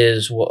movie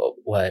is,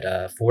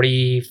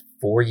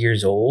 44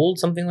 years old,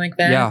 something like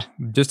that? Yeah,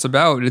 just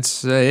about.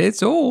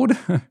 It's old.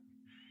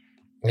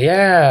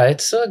 Yeah,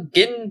 it's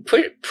getting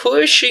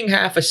pushing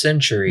half a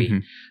century.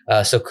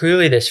 Mm-hmm. So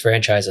clearly this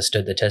franchise has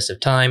stood the test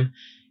of time.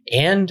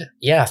 And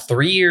yeah,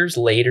 3 years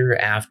later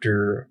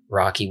after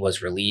Rocky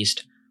was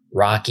released,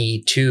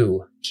 Rocky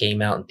 2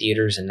 came out in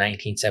theaters in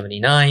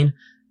 1979.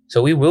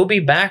 So we will be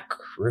back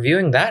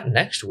reviewing that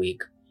next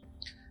week.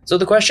 So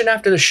the question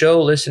after the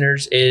show,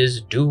 listeners, is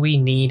do we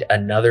need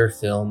another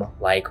film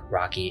like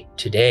Rocky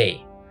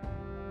today?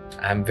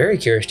 I'm very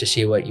curious to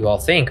see what you all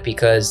think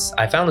because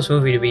I found this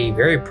movie to be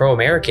very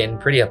pro-American,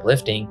 pretty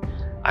uplifting.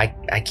 I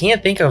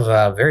can't think of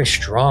a very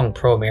strong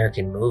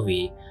pro-American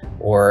movie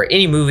or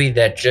any movie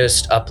that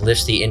just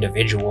uplifts the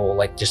individual,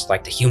 like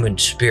the human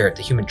spirit,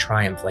 the human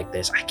triumph like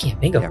this. I can't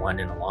think of one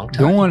in a long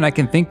time. The one I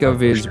can think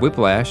of is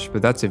Whiplash,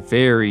 but that's a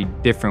very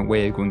different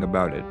way of going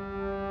about it.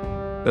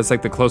 That's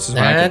like the closest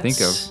one I can think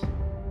of.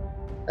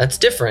 That's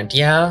different,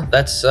 yeah.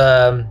 That's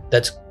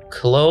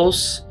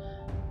close.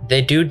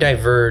 They do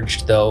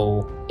diverge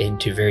though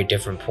into very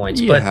different points,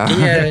 but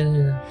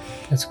yeah,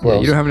 that's close.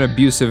 Yeah, you don't have an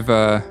abusive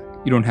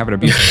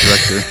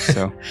director,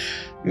 so.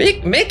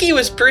 Mickey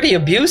was pretty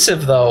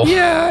abusive though.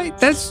 Yeah,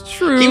 that's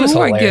true. He was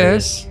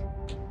hilarious. I guess.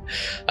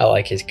 I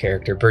like his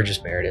character,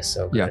 Burgess Meredith,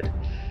 so good. Yeah.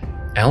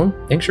 Alan,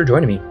 thanks for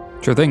joining me.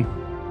 Sure thing.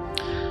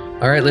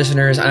 All right,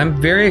 listeners,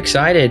 I'm very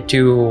excited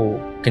to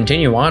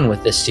continue on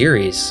with this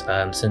series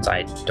since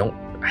I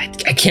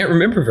can't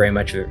remember very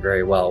much of it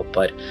very well,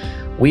 but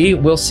we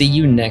will see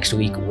you next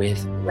week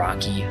with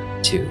Rocky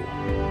 2.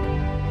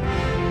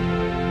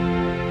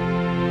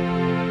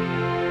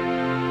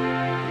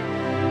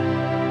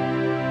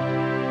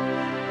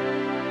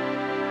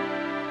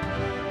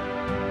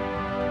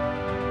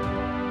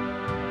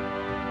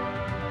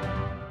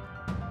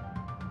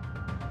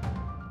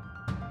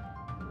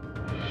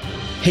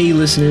 Hey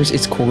listeners,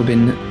 it's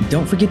Corbin.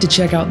 Don't forget to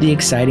check out the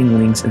exciting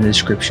links in the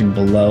description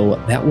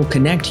below that will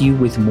connect you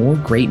with more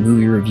great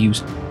movie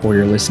reviews for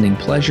your listening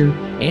pleasure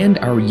and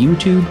our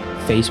YouTube,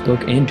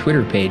 Facebook, and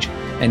Twitter page.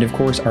 And of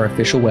course, our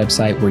official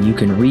website where you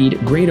can read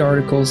great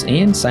articles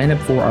and sign up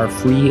for our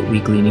free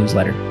weekly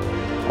newsletter.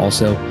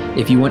 Also,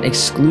 if you want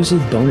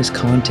exclusive bonus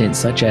content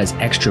such as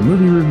extra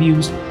movie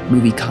reviews,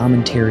 movie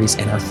commentaries,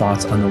 and our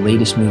thoughts on the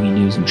latest movie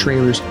news and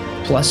trailers,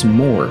 plus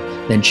more,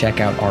 then check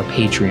out our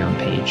Patreon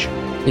page.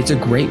 It's a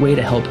great way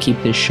to help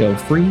keep this show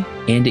free,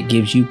 and it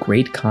gives you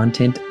great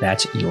content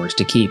that's yours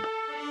to keep.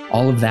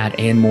 All of that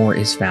and more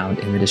is found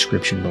in the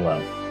description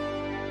below.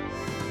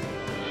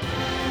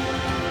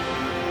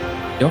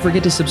 Don't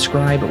forget to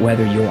subscribe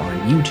whether you're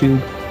on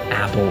YouTube,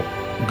 Apple,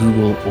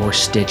 Google, or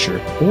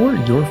Stitcher, or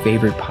your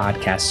favorite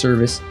podcast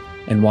service.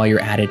 And while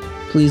you're at it,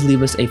 please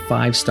leave us a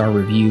 5-star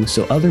review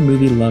so other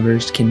movie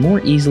lovers can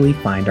more easily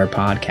find our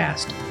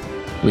podcast.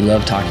 We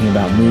love talking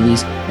about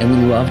movies, and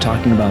we love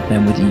talking about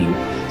them with you.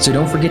 So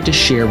don't forget to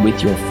share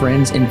with your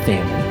friends and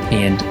family,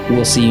 and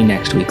we'll see you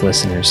next week,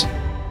 listeners.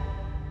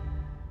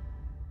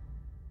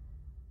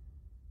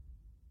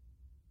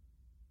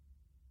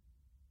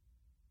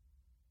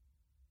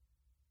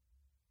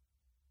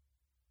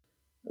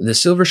 The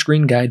Silver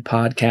Screen Guide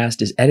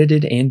podcast is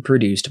edited and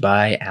produced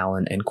by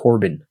Alan and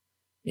Corbin.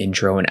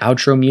 Intro and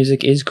outro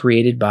music is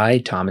created by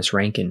Thomas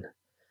Rankin.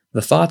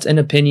 The thoughts and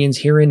opinions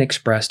herein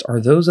expressed are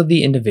those of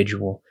the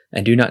individual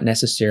and do not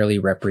necessarily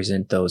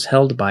represent those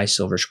held by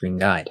Silver Screen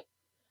Guide.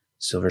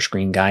 Silver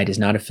Screen Guide is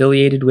not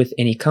affiliated with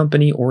any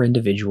company or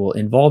individual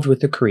involved with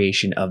the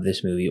creation of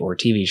this movie or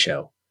TV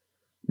show.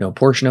 No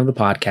portion of the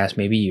podcast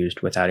may be used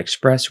without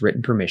express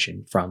written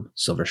permission from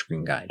Silver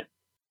Screen Guide.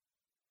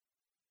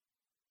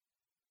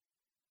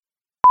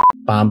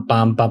 Bum,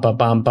 bum, bum, bum,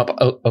 bum, bum.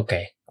 Oh,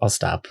 okay, I'll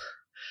stop.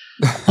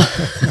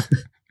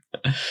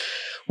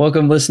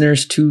 Welcome,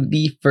 listeners, to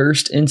the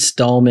first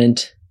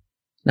installment.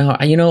 Now,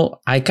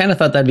 I kind of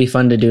thought that'd be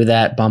fun to do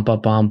that bump,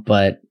 bump, bump,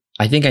 but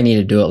I think I need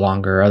to do it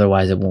longer.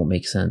 Otherwise, it won't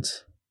make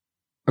sense.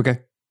 Okay.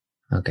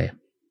 All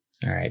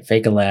right.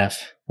 Fake a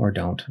laugh or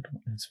don't.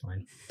 That's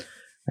fine.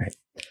 All right.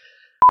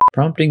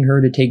 Prompting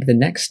her to take the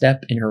next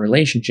step in her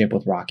relationship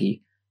with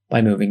Rocky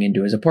by moving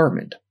into his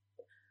apartment.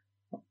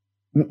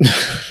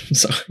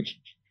 Sorry.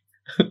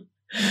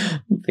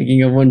 I'm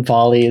thinking of when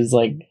Polly is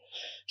like,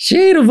 she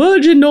ain't a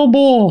virgin no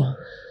more.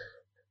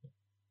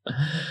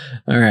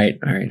 All right.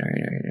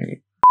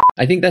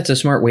 I think that's a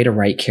smart way to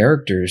write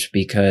characters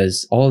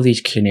because all of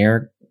these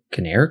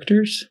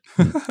characters?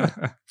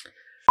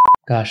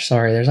 Gosh,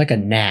 sorry. There's like a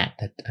gnat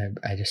that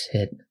I just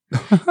hit.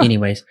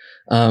 Anyways,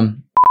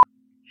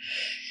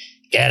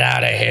 get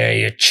out of here,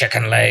 you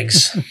chicken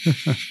legs.